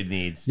 that's what it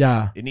needs.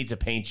 Yeah, it needs a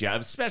paint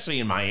job, especially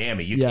in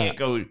Miami. You can't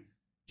go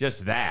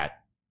just that.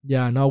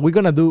 Yeah, no, we're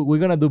gonna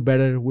do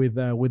better with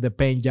the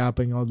paint job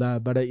and all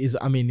that. But it's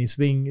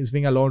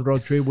been a long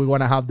road trip. We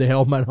wanna have the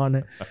helmet on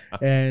it,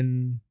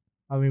 and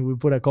I mean, we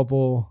put a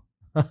couple.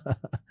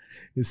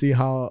 You see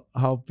how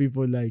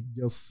people like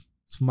just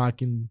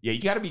smacking. Yeah,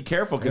 you got to be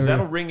careful because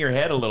that'll ring your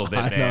head a little bit,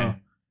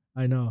 man.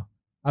 I know.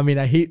 I mean,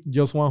 I hit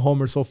just one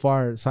homer so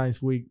far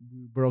since we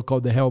broke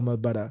out the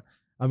helmet, but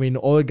I mean,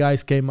 all the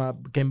guys came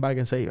back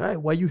and say, "Hey,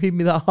 why you hit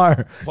me that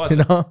hard?" Plus,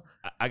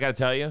 I got to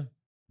tell you,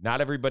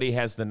 not everybody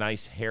has the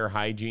nice hair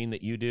hygiene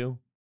that you do.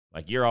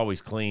 Like, you're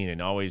always clean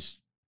and always.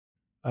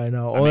 I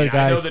know. I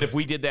know that if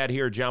we did that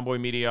here at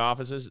Jomboy Media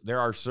offices, there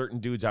are certain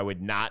dudes I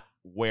would not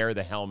wear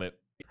the helmet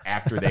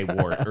after they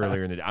wore it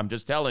earlier in the day. I'm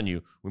just telling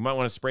you, we might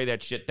want to spray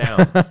that shit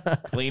down,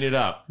 clean it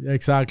up.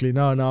 Exactly.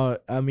 No.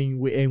 I mean,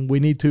 we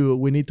need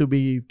to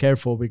be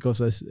careful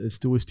because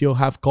we still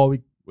have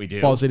COVID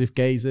positive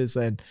cases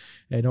and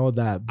all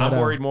that. But, I'm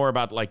worried more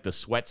about like the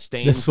sweat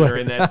stains that are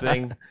in that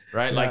thing,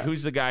 right? Like,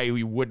 who's the guy who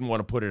you wouldn't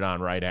want to put it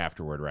on right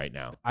afterward right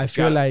now? I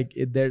feel like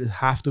there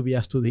have to be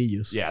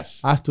Astudillos.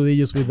 Yes,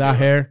 Astudillos with that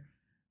hair.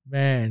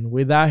 Man,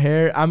 with that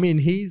hair, I mean,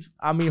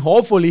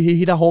 hopefully he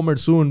hit a homer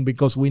soon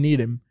because we need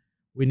him.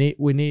 We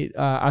need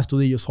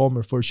Astudillo's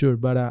homer for sure,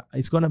 but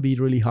it's gonna be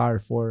really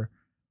hard for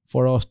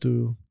us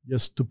to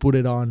put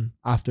it on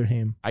after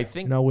him. I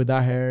think with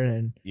that hair,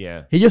 and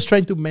he just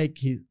trying to make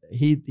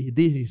he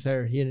did his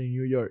hair here in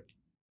New York.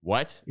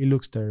 What? It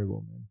looks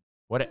terrible, man.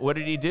 What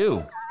did he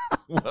do?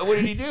 What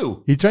did he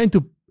do? He trying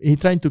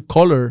to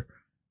color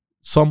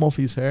some of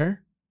his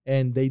hair,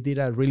 and they did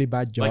a really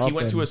bad job. Like, he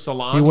went to a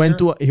salon. He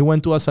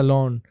went to a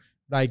salon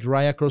like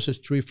right across the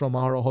street from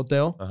our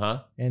hotel.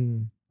 Uh-huh.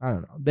 And I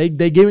don't know.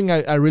 They giving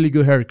a really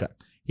good haircut.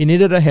 He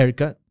needed a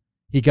haircut.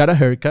 He got a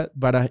haircut,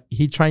 but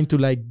he trying to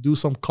like do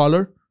some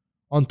color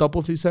on top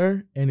of his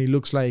hair, and it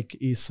looks like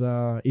he's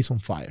on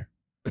fire.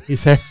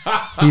 His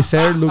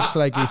hair looks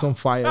like it's on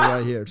fire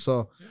right here.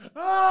 So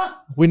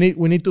we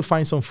need to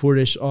find some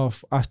footage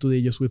of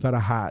Astudillo without a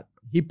hat.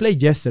 He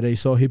played yesterday,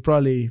 so you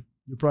probably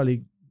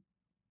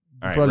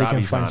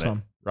can find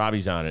some.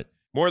 Robbie's on it.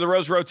 More of the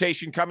Rose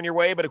rotation coming your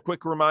way, but a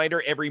quick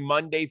reminder, every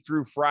Monday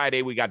through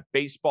Friday, we got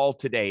Baseball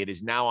Today. It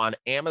is now on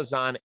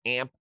Amazon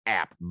AMP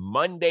app,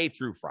 Monday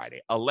through Friday,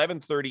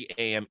 11:30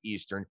 a.m.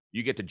 Eastern.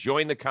 You get to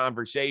join the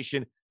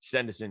conversation,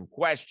 send us in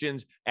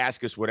questions,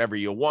 ask us whatever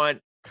you want,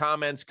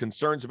 comments,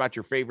 concerns about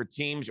your favorite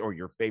teams or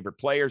your favorite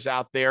players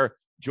out there.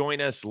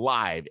 Join us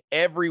live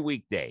every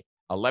weekday,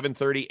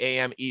 11:30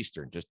 a.m.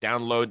 Eastern. Just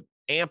download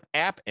AMP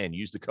app and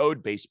use the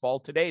code Baseball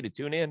Today to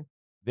tune in.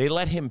 They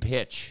let him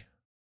pitch,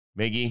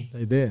 Miggy.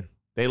 They did.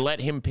 They let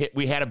him pitch.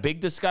 We had a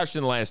big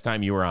discussion last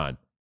time you were on,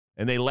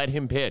 and they let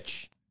him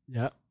pitch.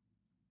 Yeah.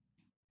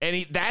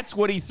 And that's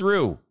what he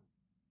threw.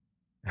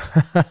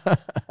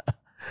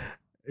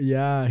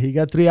 Yeah, he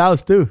got 3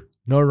 outs too.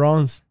 No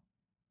runs.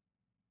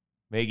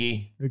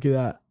 Miggy. Look at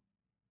that.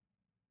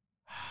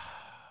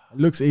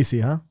 Looks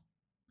easy, huh?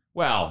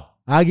 Well,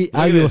 Aggie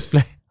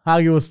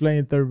was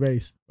playing third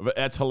base. But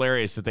that's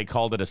hilarious that they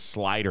called it a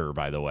slider,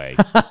 by the way.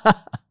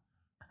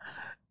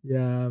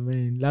 Yeah,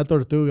 man. La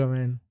Tortuga,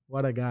 man.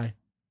 What a guy.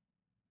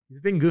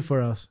 He's been good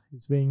for us.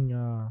 It's been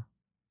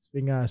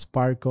a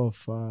spark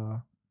of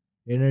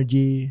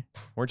energy.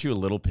 Weren't you a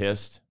little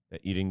pissed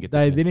that you didn't get to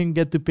I pitch? didn't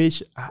get to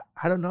pitch?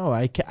 I don't know.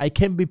 I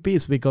can't be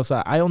pissed because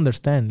I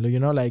understand. You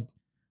know, like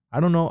I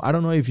don't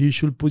know if you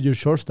should put your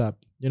shortstop,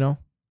 you know,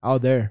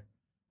 out there.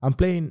 I'm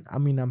playing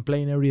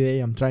every day.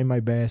 I'm trying my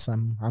best.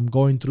 I'm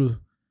going through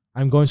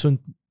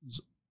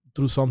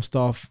some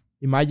stuff.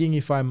 Imagine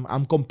if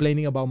I'm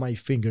complaining about my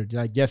finger.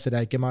 Like yesterday,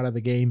 I came out of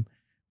the game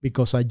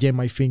because I jammed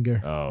my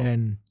finger,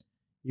 and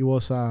it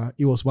was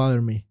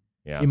bothering me.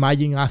 Yeah.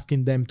 Imagine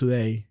asking them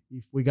today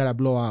if we got a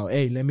blowout.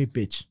 Hey, let me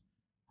pitch.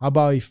 How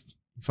about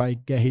if I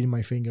get hit in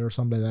my finger or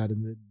something like that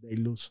and they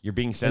lose? You're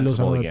being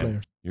sensible again.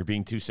 Player. You're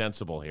being too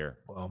sensible here.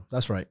 Well,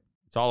 that's right.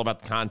 It's all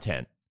about the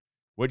content.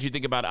 What'd you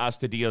think about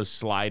Astudillo's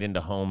slide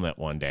into home that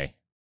one day?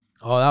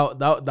 Oh,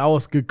 that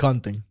was good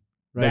content.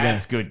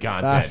 That's good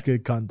content. That's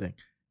good content.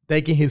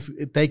 Taking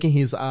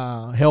his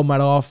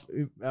helmet off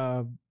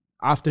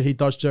after he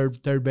touched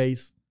third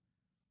base.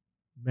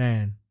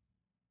 Man,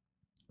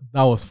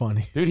 that was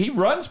funny. Dude, he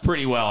runs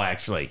pretty well,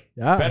 actually.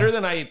 Yeah. Better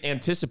than I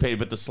anticipated,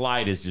 but the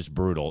slide is just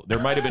brutal. There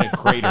might have been a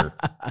crater.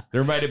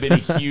 There might have been a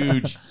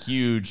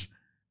huge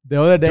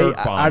The other day, dirt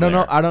bomb I don't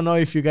there. know. I don't know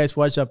if you guys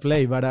watch a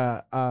play, but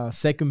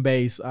second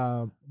base,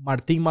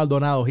 Martin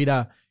Maldonado hit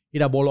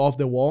a ball off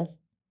the wall,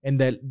 and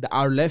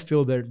our left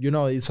fielder, you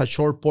know, it's a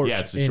short porch.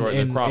 Yeah, it's a short.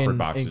 The Crawford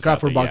boxes. In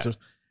Crawford boxes,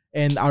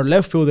 and our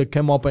left fielder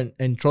came up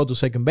and threw to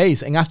second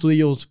base, and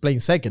Astudillo was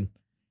playing second.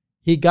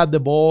 He got the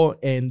ball,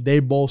 and they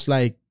both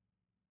like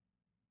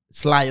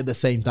slide at the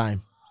same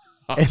time.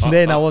 And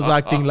then I was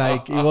acting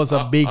like it was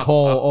a big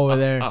hole over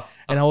there,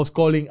 and I was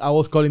calling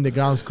the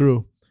grounds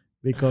crew.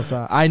 Because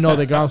I know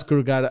the grounds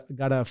crew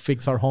gotta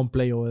fix our home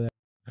play over there.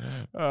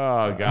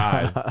 Oh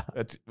God!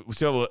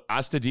 So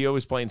Astudillo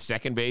was playing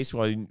second base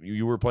while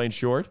you were playing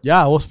short.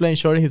 Yeah, I was playing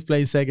short and he's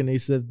playing second.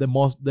 It's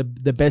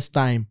the best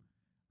time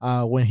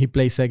when he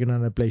plays second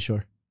and I play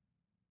short.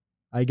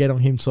 I get on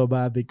him so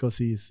bad because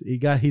he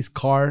got his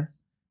card.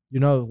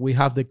 You know, we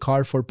have the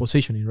card for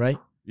positioning, right?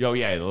 Oh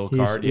yeah, the little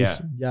card.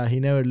 Yeah.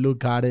 He never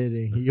looked at it,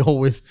 and he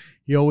always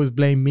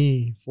blamed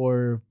me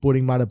for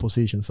putting him out of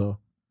position. So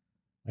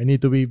I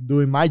need to be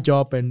doing my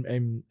job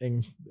and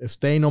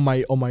staying on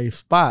my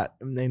spot,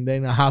 and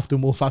then I have to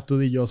move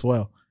Astudillo as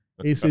well.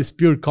 It's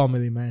pure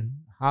comedy, man.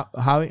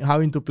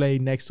 Having to play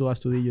next to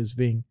Astudillo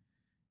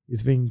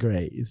it's been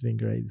great. It's been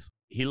great.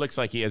 He looks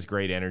like he has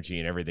great energy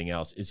and everything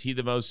else. Is he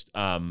the most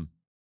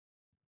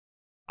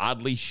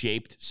oddly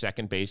shaped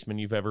second baseman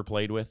you've ever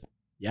played with?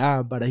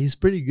 Yeah, but he's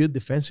pretty good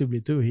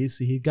defensively too.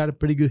 He got a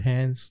pretty good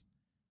hands.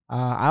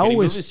 Can he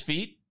move his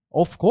feet?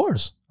 Of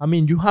course. I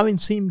mean, you haven't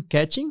seen him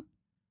catching.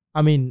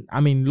 I mean,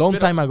 long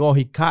time ago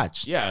he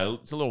catched. Yeah,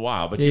 it's a little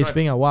while, but it's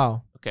been a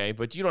while. Okay,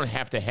 but you don't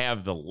have to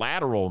have the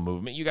lateral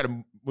movement. You got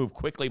to move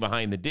quickly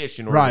behind the dish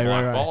in order to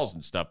block balls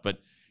and stuff. But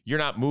you're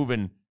not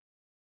moving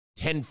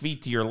 10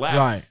 feet to your left.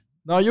 Right.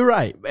 No, you're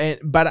right.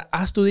 But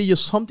Astudillo,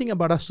 something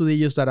about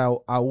Astudillo that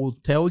I will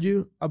tell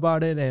you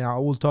about it, and I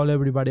will tell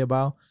everybody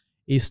about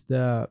is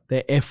the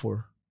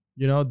effort.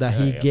 You know that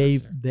he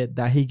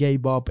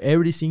gave up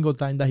every single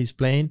time that he's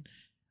playing.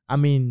 I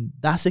mean,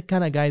 that's the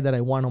kind of guy that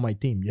I want on my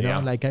team, you know?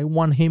 Like, I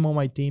want him on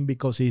my team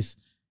because he's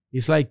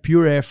like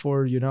pure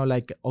effort, you know?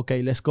 Like,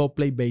 okay, let's go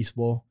play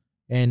baseball,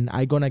 and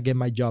I'm going to get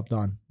my job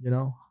done, you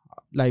know?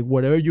 Like,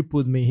 whatever you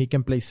put me, he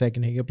can play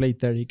second, he can play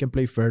third, he can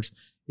play first,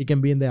 he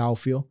can be in the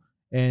outfield.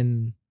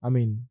 And, I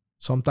mean,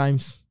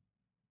 sometimes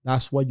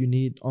that's what you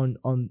need on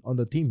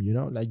the team, you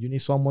know? Like, you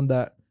need someone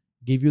that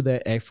give you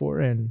the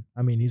effort. And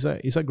I mean, he's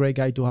a great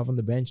guy to have on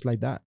the bench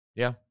like that.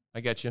 Yeah,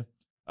 I get you.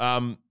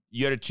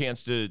 You had a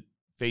chance to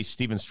face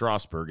Steven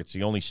Strasburg. It's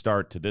the only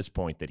start to this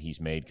point that he's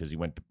made because he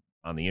went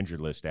on the injured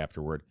list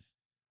afterward.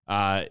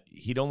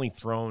 He'd only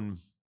thrown,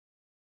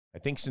 I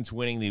think since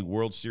winning the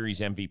World Series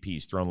MVP,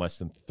 he's thrown less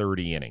than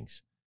 30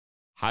 innings.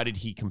 How did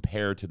he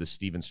compare to the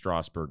Steven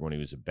Strasburg when he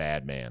was a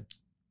bad man?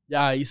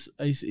 Yeah,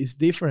 it's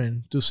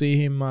different to see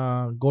him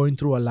going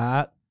through a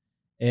lot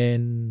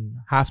and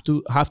have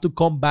to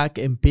come back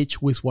and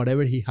pitch with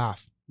whatever he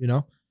have. You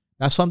know,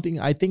 that's something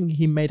I think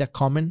he made a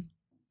comment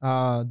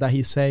that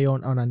he say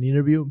on an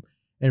interview,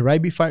 and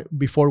right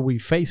before we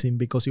face him,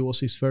 because it was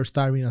his first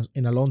time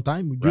in a long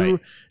time. You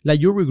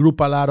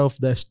regroup a lot of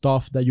the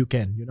stuff that you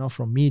can, you know,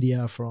 from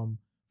media, from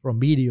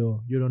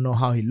video. You don't know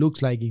how he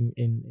looks like in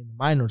the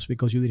minors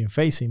because you didn't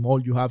face him. All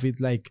you have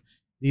is like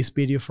this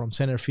video from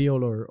center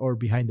field or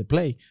behind the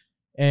plate.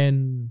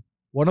 And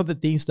one of the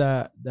things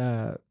that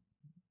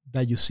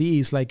you see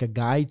is like a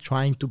guy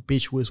trying to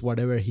pitch with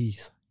whatever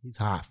he's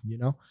have, you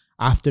know,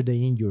 after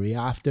the injury,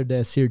 after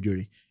the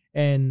surgery.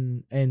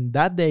 And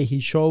that day he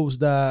shows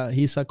that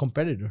he's a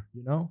competitor,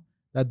 you know.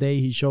 That day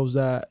he shows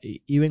that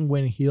even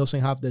when he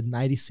doesn't have the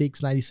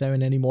 96,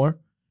 97 anymore,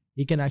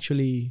 he can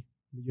actually,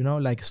 you know,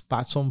 like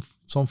spot some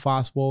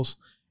fastballs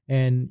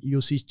and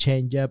use his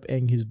changeup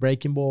and his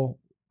breaking ball.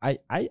 I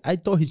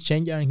thought his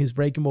changeup and his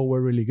breaking ball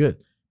were really good.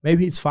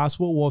 Maybe his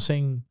fastball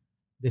wasn't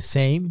the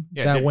same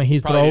that when he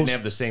throws. Didn't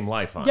have the same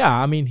life on. Yeah,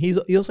 I mean he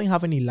doesn't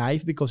have any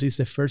life because it's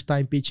the first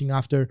time pitching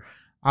after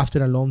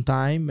a long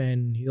time,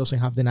 and he doesn't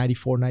have the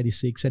 94,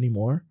 96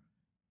 anymore.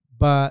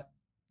 But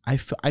I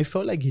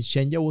felt like his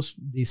changeup was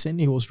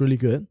decent. He was really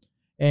good,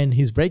 and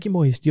his breaking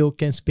ball, he still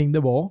can spin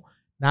the ball.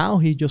 Now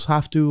he just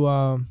have to.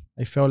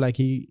 I felt like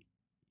he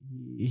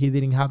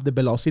didn't have the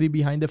velocity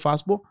behind the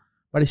fastball,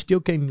 but he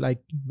still can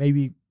like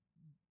maybe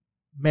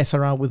mess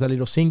around with a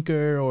little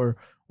sinker or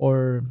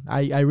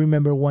I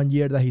remember one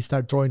year that he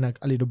started throwing a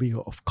little bit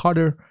of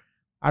cutter.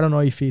 I don't know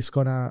if he's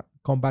gonna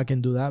come back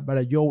and do that,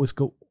 but you always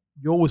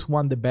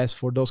want the best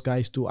for those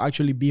guys to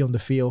actually be on the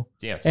field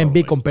and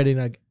be competing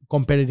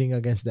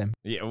against them.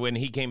 Yeah, when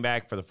he came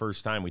back for the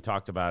first time, we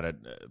talked about it,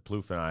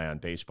 Plouffe and I, on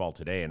Baseball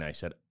Today, and I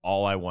said,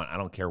 all I want, I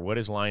don't care what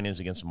his line is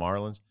against the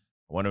Marlins,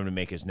 I want him to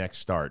make his next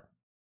start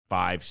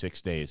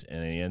 5-6 days,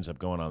 and then he ends up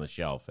going on the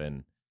shelf,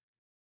 and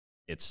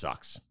it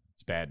sucks.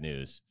 It's bad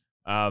news.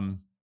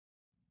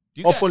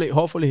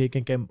 Hopefully he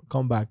can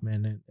come back,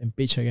 man, and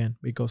pitch again,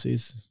 because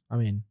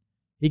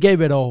he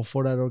gave it all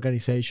for that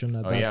organization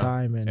at that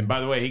time. And by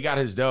the way, he got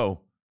his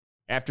dough.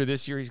 After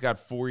this year, he's got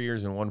 4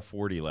 years and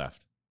 140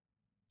 left.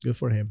 Good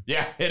for him.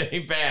 Yeah, it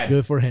ain't bad.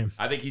 Good for him.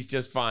 I think he's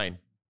just fine.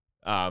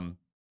 A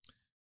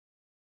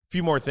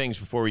few more things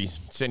before we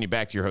send you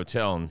back to your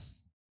hotel and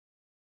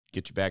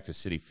get you back to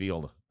Citi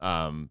Field.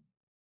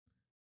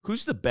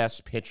 Who's the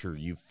best pitcher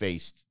you've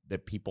faced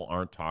that people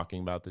aren't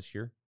talking about this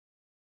year?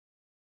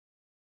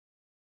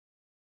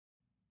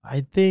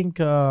 I think,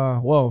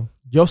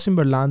 Justin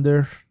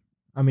Verlander.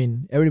 I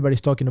mean, everybody's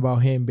talking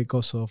about him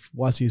because of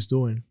what he's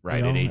doing. Right,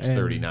 you know? At age and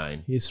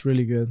 39. He's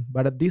really good.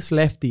 But this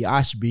lefty,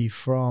 Ashby,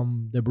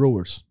 from the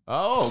Brewers.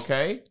 Oh,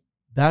 okay.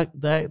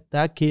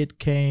 That kid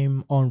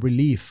came on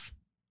relief.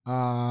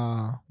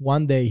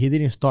 One day, he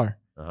didn't start.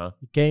 Uh-huh.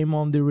 He came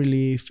on the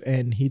relief,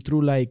 and he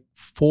threw like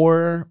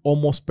 4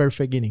 almost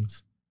perfect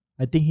innings.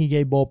 I think he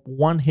gave up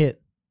 1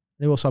 hit.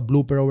 It was a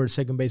blooper over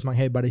second baseman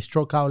head, but he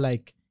struck out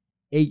like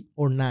 8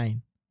 or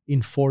 9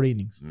 in 4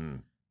 innings.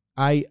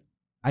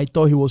 I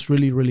thought he was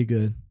really, really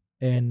good,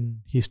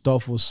 and his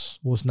stuff was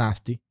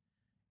nasty.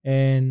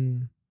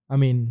 And I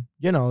mean,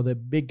 you know, the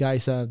big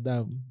guys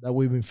that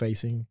we've been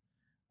facing.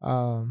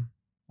 Are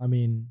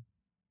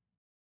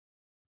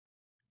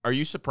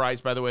you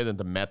surprised, by the way, that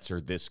the Mets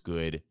are this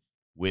good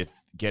with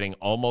getting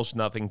almost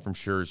nothing from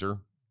Scherzer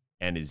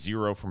and a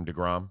 0 from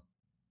DeGrom?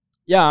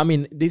 Yeah, I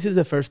mean, this is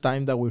the first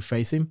time that we're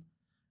facing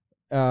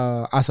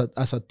as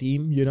a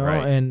team, you know,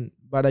 right.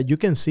 But you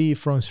can see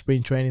from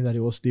spring training that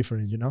it was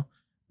different, you know.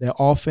 The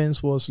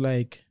offense was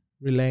like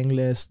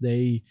relentless.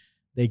 They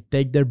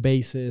take their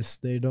bases.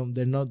 They don't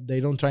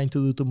trying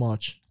to do too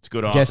much. It's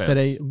good offense.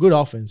 Yesterday, good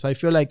offense. I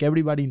feel like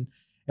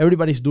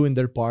everybody's doing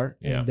their part.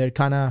 Yeah. And they're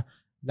kind of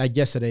like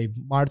yesterday.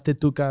 Marte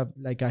took a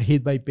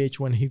hit by pitch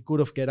when he could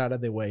have get out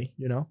of the way,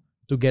 you know,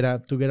 to get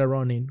a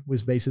run in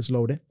with bases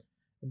loaded.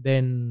 And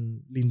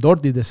then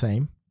Lindor did the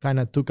same. Kind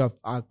of took a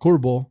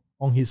curveball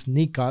on his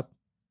knee cut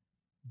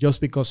just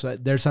because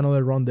there's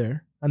another run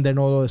there. And then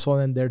all of a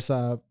sudden, there's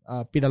a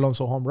Pete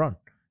Alonso home run,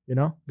 you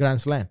know, grand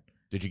slam.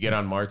 Did you get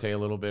on Marte a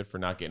little bit for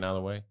not getting out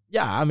of the way?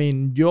 Yeah, I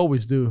mean, you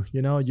always do.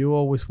 You know, you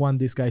always want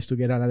these guys to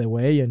get out of the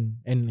way and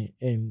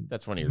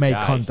that's one of your make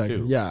guys contact.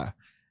 too. Yeah,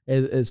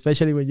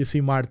 especially when you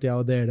see Marte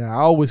out there. I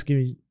always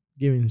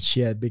giving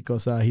shit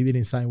because he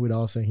didn't sign with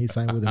us and he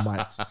signed with the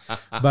Mets.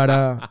 But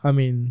I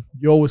mean,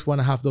 you always want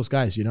to have those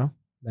guys. You know,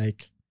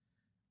 like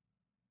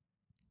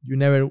you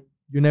never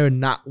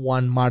not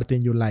want Marte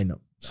in your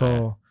lineup.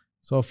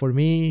 So for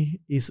me,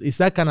 it's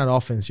that kind of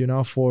offense, you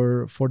know.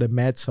 For the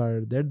Mets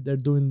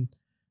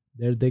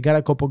they got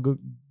a couple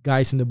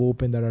guys in the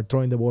bullpen that are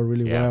throwing the ball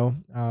really well.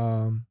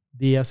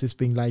 Diaz is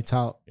being lights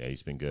out. Yeah,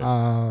 he's been good.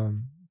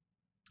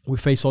 We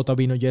faced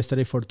Ottavino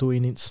yesterday for 2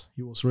 innings.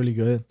 He was really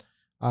good.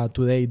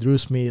 Today, Drew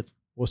Smith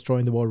was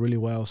throwing the ball really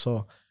well.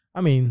 So,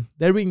 I mean,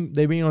 they've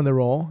been on the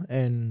roll,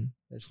 and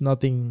there's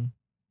nothing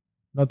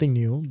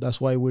new. That's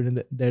why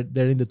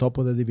they're in the top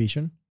of the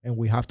division, and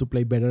we have to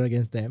play better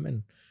against them.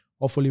 And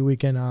hopefully, we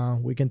can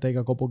take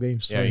a couple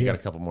games. Yeah, you got a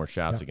couple more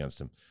shots against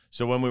him.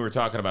 So when we were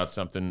talking about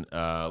something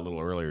a little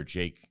earlier,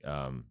 Jake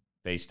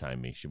FaceTime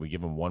me. Should we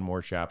give him one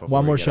more shot?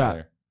 One more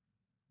shot.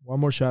 One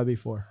more shot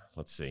before.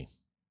 Let's see.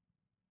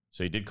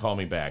 So he did call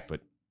me back,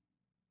 but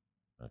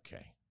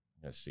okay.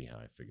 Let's see how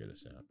I figure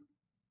this out.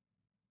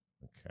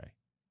 Okay.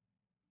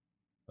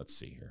 Let's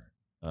see here.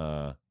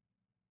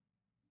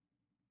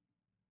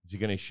 Is he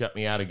going to shut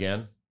me out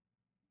again?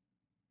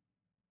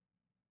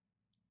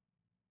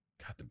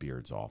 God, the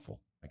beard's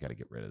awful. I got to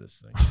get rid of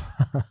this thing.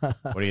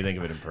 What do you think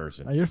of it in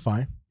person? You're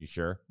fine. You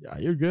sure? Yeah,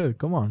 you're good.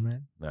 Come on,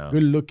 man. No.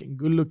 Good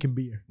looking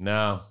beard.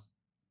 No.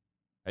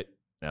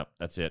 No,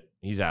 that's it.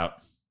 He's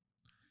out.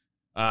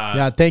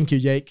 Yeah, thank you,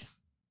 Jake.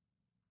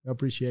 I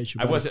appreciate you.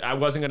 Buddy. I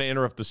wasn't going to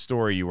interrupt the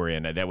story you were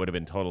in. That would have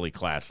been totally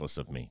classless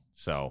of me.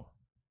 So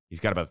he's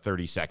got about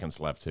 30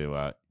 seconds left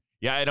to.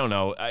 Yeah, I don't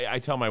know. I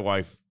tell my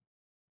wife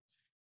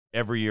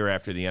every year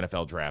after the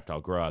NFL draft, I'll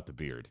grow out the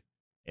beard,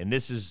 and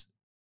this is,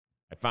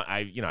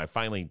 I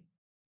finally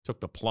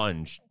took the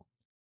plunge.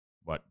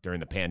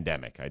 During the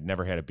pandemic, I'd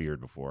never had a beard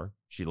before.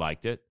 She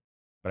liked it,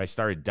 but I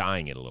started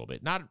dyeing it a little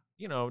bit. Not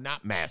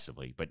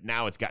massively, but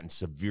now it's gotten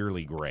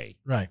severely gray.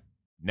 Right.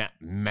 I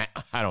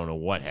don't know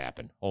what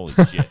happened. Holy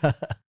shit!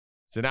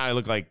 So now I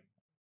look like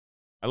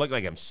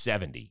I'm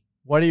 70.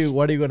 What are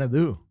you gonna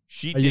do?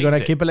 Are you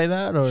gonna keep it like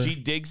that, or she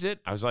digs it?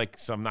 I was like,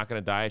 so I'm not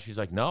gonna dye it. She's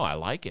like, no, I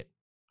like it.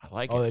 I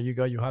like it. Oh, there you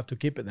go. You have to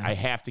keep it then. I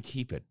have to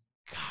keep it.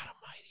 God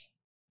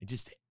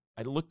Almighty!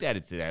 I looked at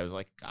it today. I was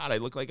like, God, I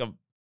look like I'm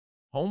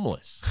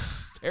homeless.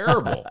 It's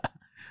terrible.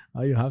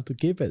 Oh, you have to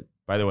keep it.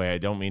 By the way, I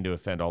don't mean to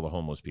offend all the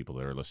homeless people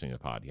that are listening to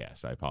the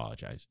podcast. I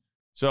apologize.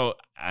 So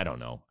I don't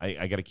know.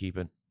 I got to keep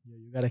it. Yeah,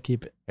 you gotta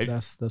keep it. Hey,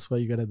 that's what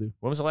you gotta do.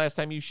 When was the last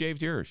time you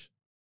shaved yours?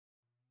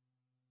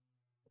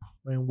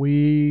 When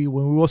we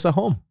was at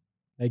home,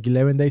 like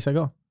 11 days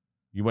ago.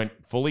 You went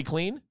fully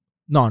clean?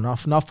 No,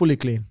 not fully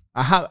clean.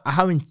 I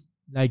haven't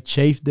like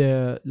shaved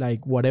the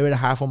whatever I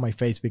have on my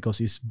face because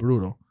it's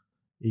brutal.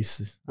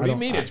 What do you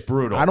mean it's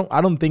brutal?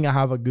 I don't think I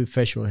have a good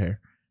facial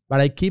hair, but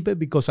I keep it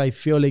because I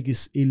feel like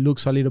it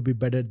looks a little bit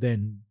better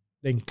than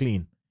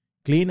clean.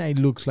 Clean, it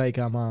looks like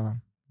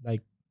I'm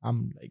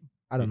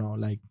I don't know,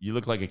 like you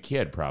look like a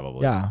kid,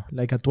 probably. Yeah,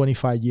 like a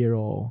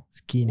 25-year-old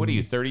skinny. What are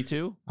you,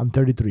 32? I'm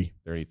 33.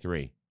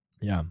 33.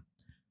 Yeah,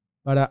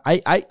 but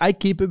I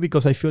keep it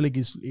because I feel like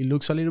it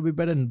looks a little bit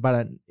better,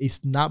 but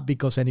it's not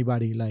because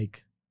anybody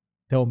like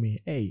tell me,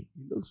 hey,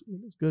 it looks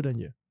good on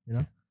you. You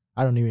know,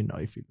 I don't even know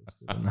if it looks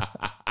good or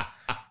not.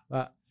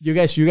 But you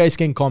guys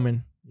can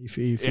comment if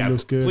it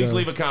looks good. Please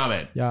leave a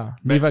comment. Yeah,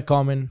 leave a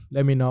comment.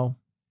 Let me know,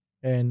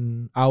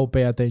 and I'll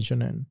pay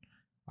attention and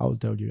I'll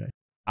tell you guys.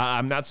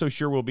 I'm not so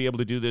sure we'll be able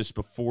to do this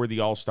before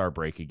the All-Star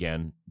break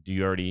again. Do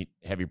you already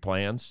have your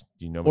plans?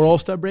 Do you know? For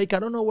All-Star break, I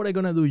don't know what I'm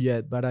gonna do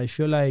yet, but I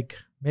feel like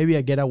maybe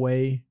I get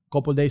away a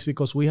couple days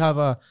because we have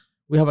a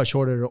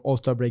shorter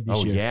All-Star break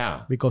this year. Oh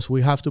yeah, because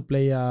we have to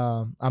play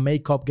a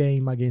makeup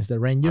game against the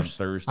Rangers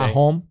on Thursday at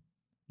home.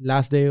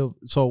 Last day,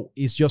 so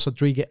it's just a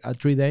 3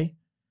 day.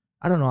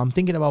 I don't know. I'm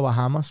thinking about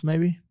Bahamas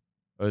maybe.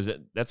 Oh, is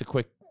it? That's a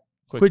quick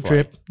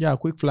trip. Yeah,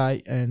 quick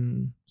flight,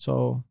 and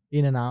so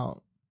in and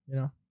out. You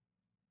know.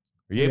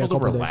 Are you able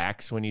to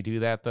relax when you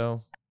do that,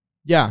 though?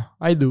 Yeah,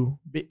 I do.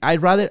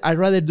 I'd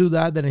rather do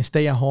that than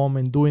stay at home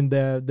and doing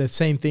the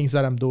same things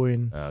that I'm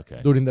doing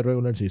during the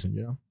regular season,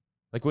 you know?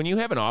 Like when you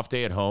have an off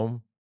day at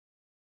home,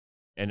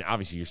 and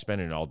obviously you're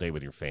spending it all day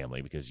with your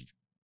family because,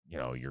 you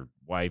know, your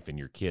wife and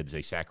your kids,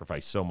 they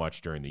sacrifice so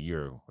much during the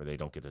year where they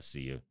don't get to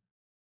see you.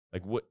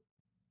 Like what?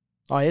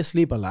 Oh, I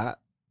sleep a lot.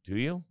 Do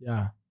you?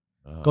 Yeah.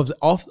 Because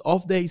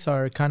off days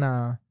are kind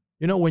of,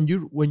 you know, when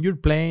you're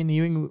playing,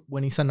 even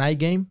when it's a night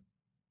game,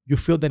 you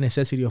feel the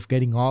necessity of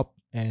getting up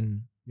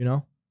and, you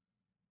know,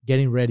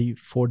 getting ready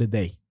for the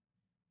day.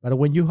 But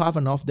when you have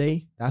an off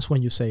day, that's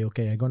when you say,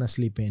 okay, I'm going to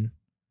sleep in.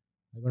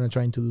 I'm going to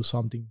try to do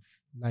something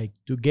like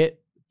to get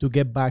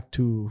back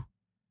to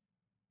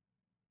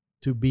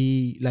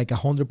be like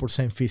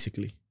 100%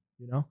 physically,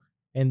 you know?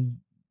 And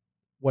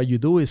what you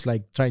do is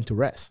like trying to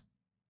rest.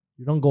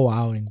 You don't go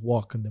out and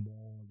walk in the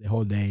mall the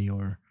whole day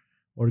or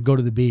go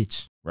to the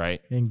beach.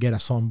 Right. And get a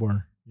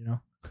sunburn, you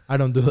know? I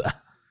don't do that.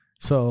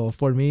 So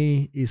for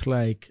me, it's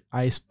like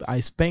I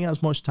spend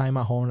as much time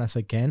at home as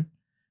I can,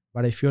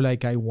 but I feel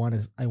like I want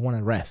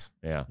to rest.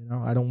 Yeah. You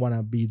know, I don't want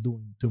to be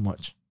doing too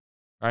much.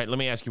 All right, let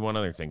me ask you one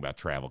other thing about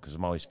travel because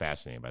I'm always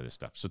fascinated by this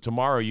stuff. So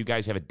tomorrow you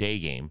guys have a day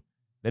game.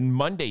 Then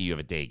Monday you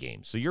have a day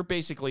game. So you're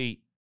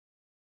basically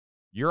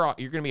you're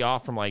going to be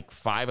off from like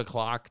 5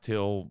 o'clock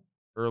till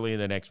early in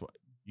the next one.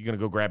 You're going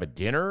to go grab a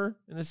dinner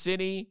in the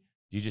city?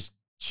 Do you just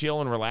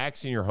chill and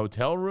relax in your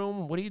hotel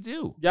room? What do you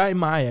do? Yeah, I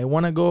might. I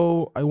wanna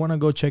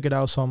go check it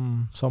out.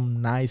 Some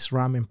nice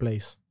ramen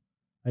place.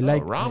 I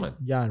like ramen.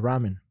 Yeah,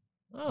 ramen.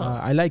 Oh,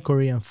 I like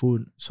Korean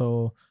food,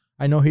 so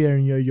I know here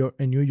in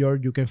New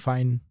York you can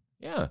find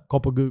yeah. a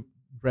couple good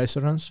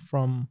restaurants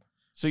from.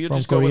 So you'll from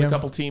just go with a Korean.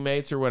 couple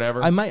teammates or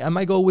whatever. I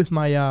might go with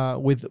my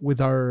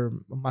with our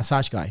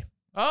massage guy.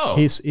 Oh,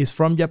 He's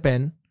from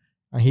Japan,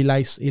 and he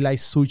likes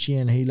sushi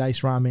and he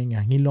likes ramen,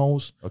 and he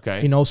knows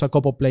okay. a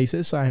couple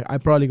places. I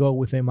probably go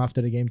with him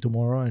after the game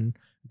tomorrow and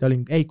tell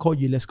him, hey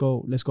Koji, let's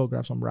go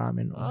grab some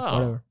ramen or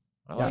whatever.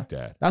 I like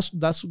that.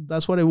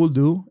 That's what I will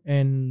do.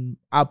 And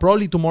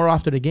probably tomorrow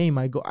after the game,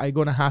 I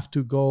gonna have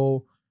to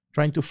go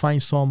trying to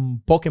find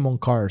some Pokemon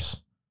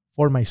cards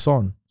for my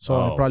son. So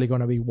I'm probably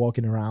gonna be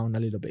walking around a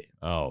little bit.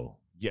 Oh,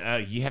 yeah.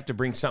 You have to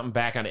bring something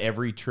back on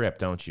every trip,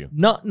 don't you?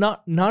 Not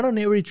on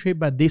every trip,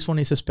 but this one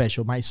is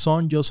special. My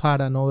son just had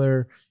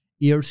another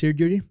ear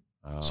surgery.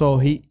 Oh. So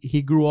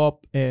he grew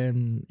up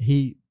and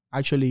he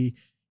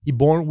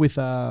born with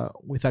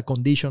a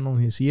condition on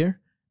his ear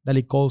that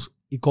he calls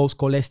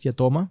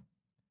cholesteatoma.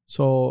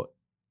 So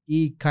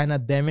he kind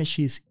of damaged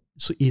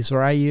his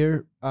right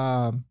ear.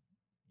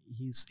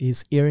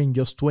 He's hearing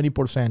just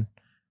 20%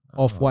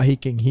 of what he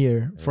can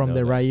hear from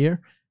the right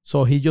ear.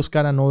 So he just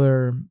got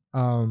another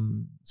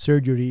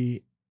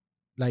surgery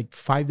like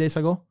 5 days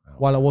ago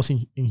while I was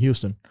in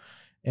Houston.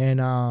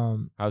 And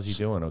how's he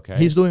doing? Okay,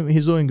 he's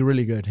doing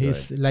really good.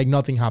 He's like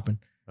nothing happened.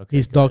 Okay,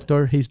 his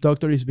doctor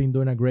has been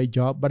doing a great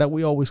job. But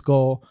we always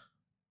go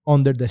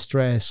under the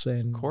stress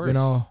and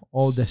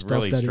all the stuff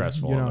really that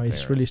stressful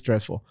it's really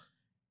stressful.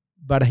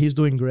 But he's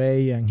doing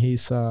great, and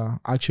he's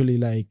actually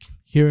like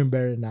hearing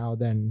better now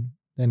than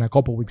a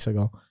couple weeks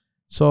ago.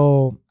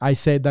 So I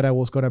said that I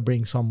was gonna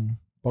bring some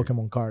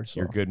Pokemon cards.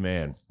 So you're a good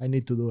man. I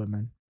need to do it,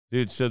 man.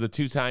 Dude, so the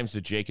 2 times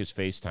that Jake has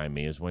FaceTimed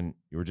me is when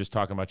you were just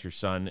talking about your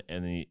son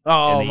and the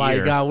my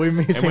ear, God, we're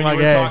missing and when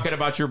you were talking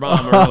about your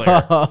mom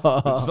earlier.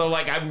 So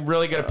like I'm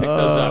really gonna pick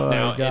those up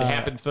now. It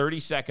happened 30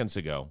 seconds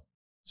ago.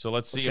 So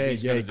let's see if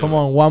he's gonna do come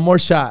on, one more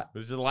shot.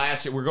 This is the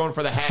last. We're going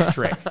for the hat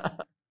trick.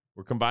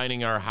 We're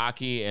combining our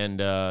hockey and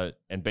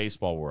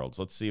baseball worlds.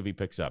 Let's see if he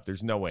picks up.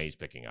 There's no way he's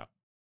picking up.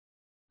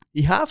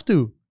 You have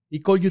to. He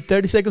called you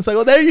 30 seconds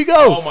ago. There you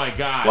go. Oh my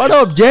God. What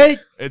up, Jake?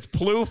 It's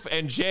Plouffe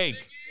and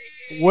Jake.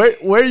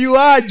 Where you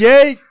at,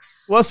 Jake?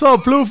 What's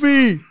up,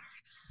 Plouffe?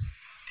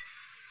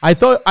 I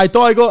thought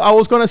I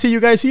was gonna see you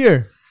guys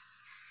here.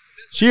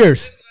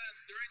 Cheers.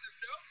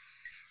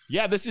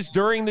 Yeah, this is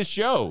during the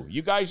show.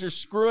 You guys are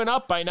screwing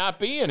up by not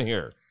being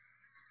here.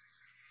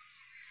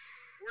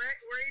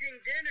 We're eating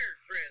dinner,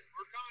 Chris.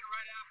 We're coming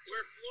right after.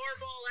 We're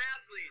floorball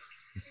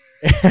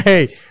athletes.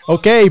 Hey,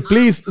 okay,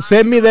 please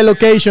send me the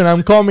location.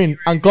 I'm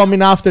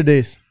coming after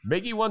this.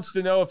 Miggy wants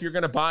to know if you're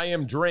going to buy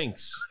him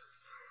drinks.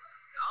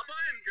 I'll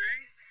buy him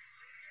drinks.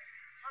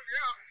 Oh,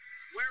 yeah.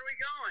 Where are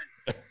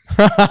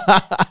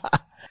we going?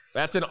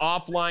 That's an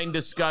offline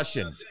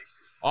discussion.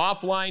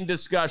 Offline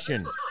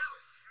discussion.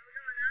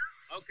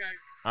 Okay.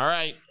 All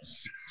right.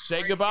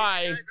 Say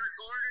goodbye. You guys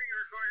recording?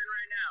 You're recording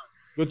right now.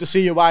 Good to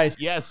see you, guys.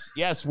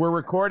 Yes, we're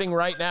recording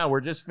right now.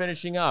 We're just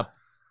finishing up.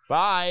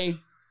 Bye.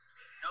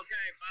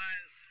 Okay, bye.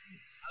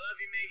 I love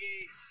you,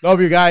 Miggy.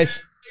 Love you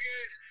guys.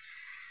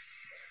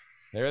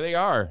 There they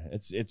are.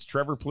 It's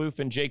Trevor Plouffe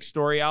and Jake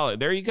Storiale.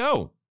 There you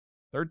go.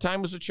 Third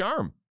time was a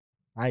charm.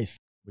 Nice.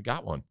 We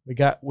got one. We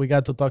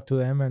got to talk to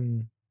them,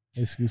 and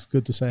it's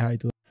good to say hi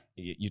to them.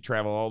 You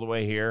travel all the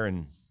way here,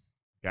 and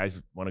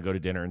guys want to go to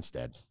dinner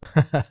instead.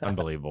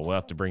 Unbelievable. We'll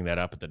have to bring that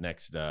up at the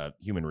next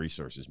human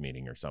resources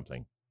meeting or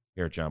something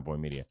here at Jomboy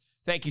Media.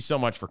 Thank you so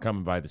much for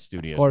coming by the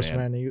studios, of course,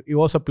 man. It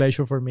was a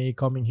pleasure for me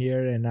coming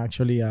here and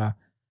actually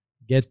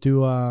get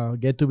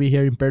to be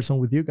here in person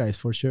with you guys.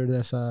 For sure,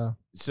 that's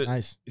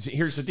nice. So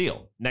here's the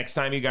deal. Next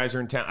time you guys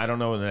are in town, I don't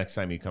know the next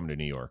time you come to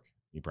New York.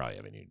 You probably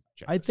haven't even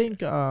checked. I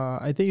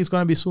think it's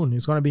gonna be soon.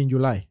 It's gonna be in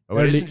July. Oh,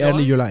 early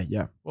July.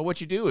 Yeah. Well,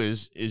 what you do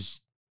is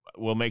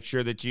we'll make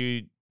sure that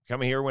you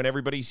come here when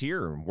everybody's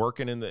here and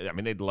working in the. I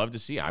mean, they'd love to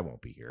see you. I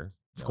won't be here.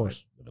 Of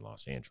course. I live in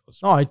Los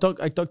Angeles. No, I talk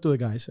to the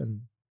guys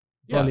and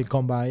probably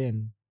come by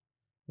and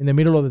in the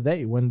middle of the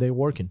day when they're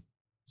working,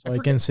 so I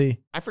can see.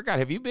 I forgot.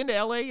 Have you been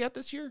to LA yet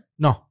this year?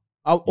 No.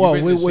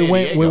 Well, we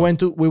went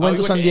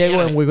to San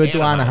Diego and we went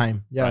to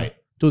Anaheim. Yeah, right.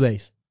 2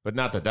 days. But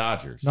not the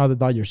Dodgers. Not the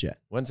Dodgers yet.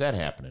 When's that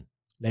happening?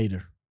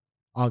 Later,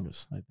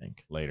 August, I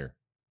think. Later,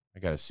 I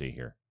gotta see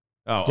here.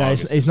 Oh, yeah,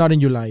 it's not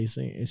in July.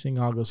 It's in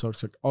August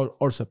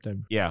or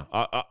September. Yeah,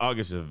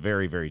 August is a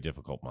very, very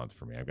difficult month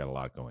for me. I've got a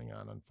lot going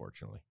on,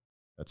 unfortunately.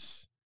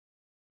 That's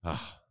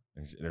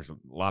there's a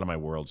lot of my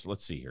worlds.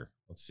 Let's see here.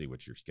 Let's see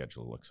what your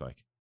schedule looks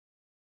like.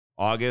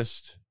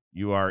 August,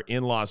 you are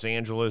in Los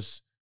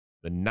Angeles,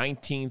 the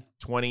 19th,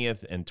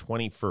 20th, and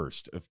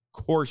 21st. Of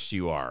course,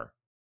 you are.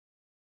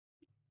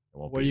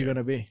 Where are you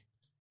gonna be?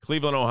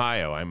 Cleveland,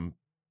 Ohio.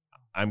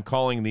 I'm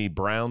calling the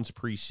Browns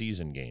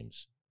preseason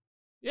games.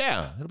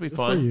 Yeah, it'll be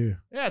fun. For you.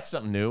 Yeah, it's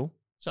something new,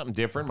 something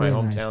different. My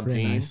hometown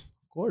team. Nice.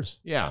 Of course.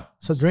 Yeah.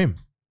 It's a dream.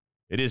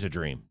 It is a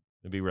dream.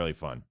 It'd be really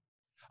fun.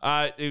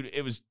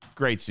 It was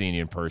great seeing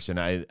you in person.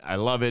 I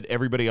love it.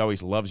 Everybody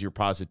always loves your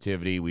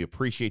positivity. We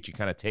appreciate you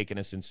kind of taking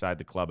us inside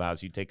the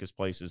clubhouse. You take us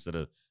places that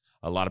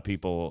a lot of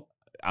people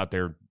out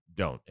there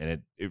don't.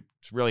 And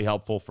it's really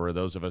helpful for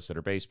those of us that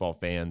are baseball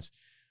fans.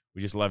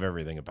 We just love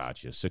everything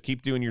about you. So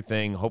keep doing your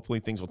thing. Hopefully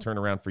things will turn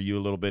around for you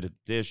a little bit at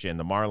Dish and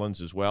the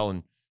Marlins as well.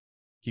 And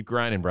keep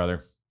grinding,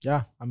 brother.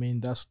 Yeah, I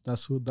mean that's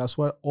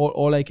what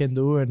all I can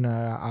do, and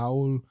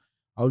I'll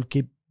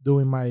keep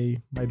doing my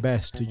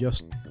best to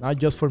just not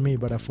just for me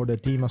but for the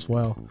team as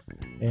well,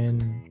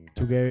 and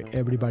to get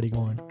everybody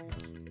going.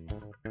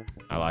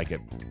 I like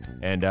it.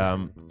 And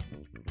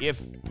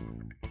if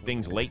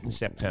things late in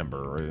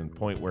September or in the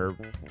point where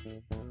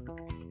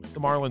the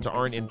Marlins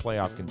aren't in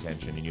playoff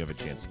contention and you have a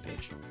chance to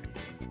pitch,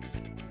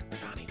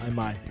 I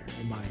might.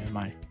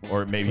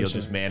 Or maybe you'll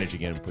just manage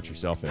again and put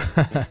yourself in.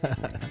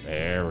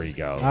 There we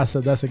go.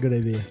 That's a good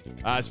idea.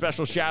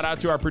 Special shout out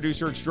to our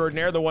producer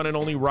extraordinaire, the one and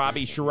only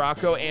Robbie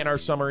Scirocco, and our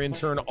summer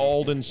intern,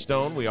 Alden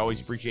Stone. We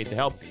always appreciate the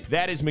help.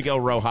 That is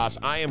Miguel Rojas.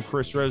 I am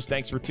Chris Rose.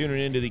 Thanks for tuning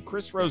in to the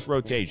Chris Rose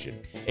Rotation,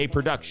 a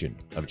production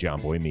of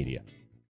Jomboy Media.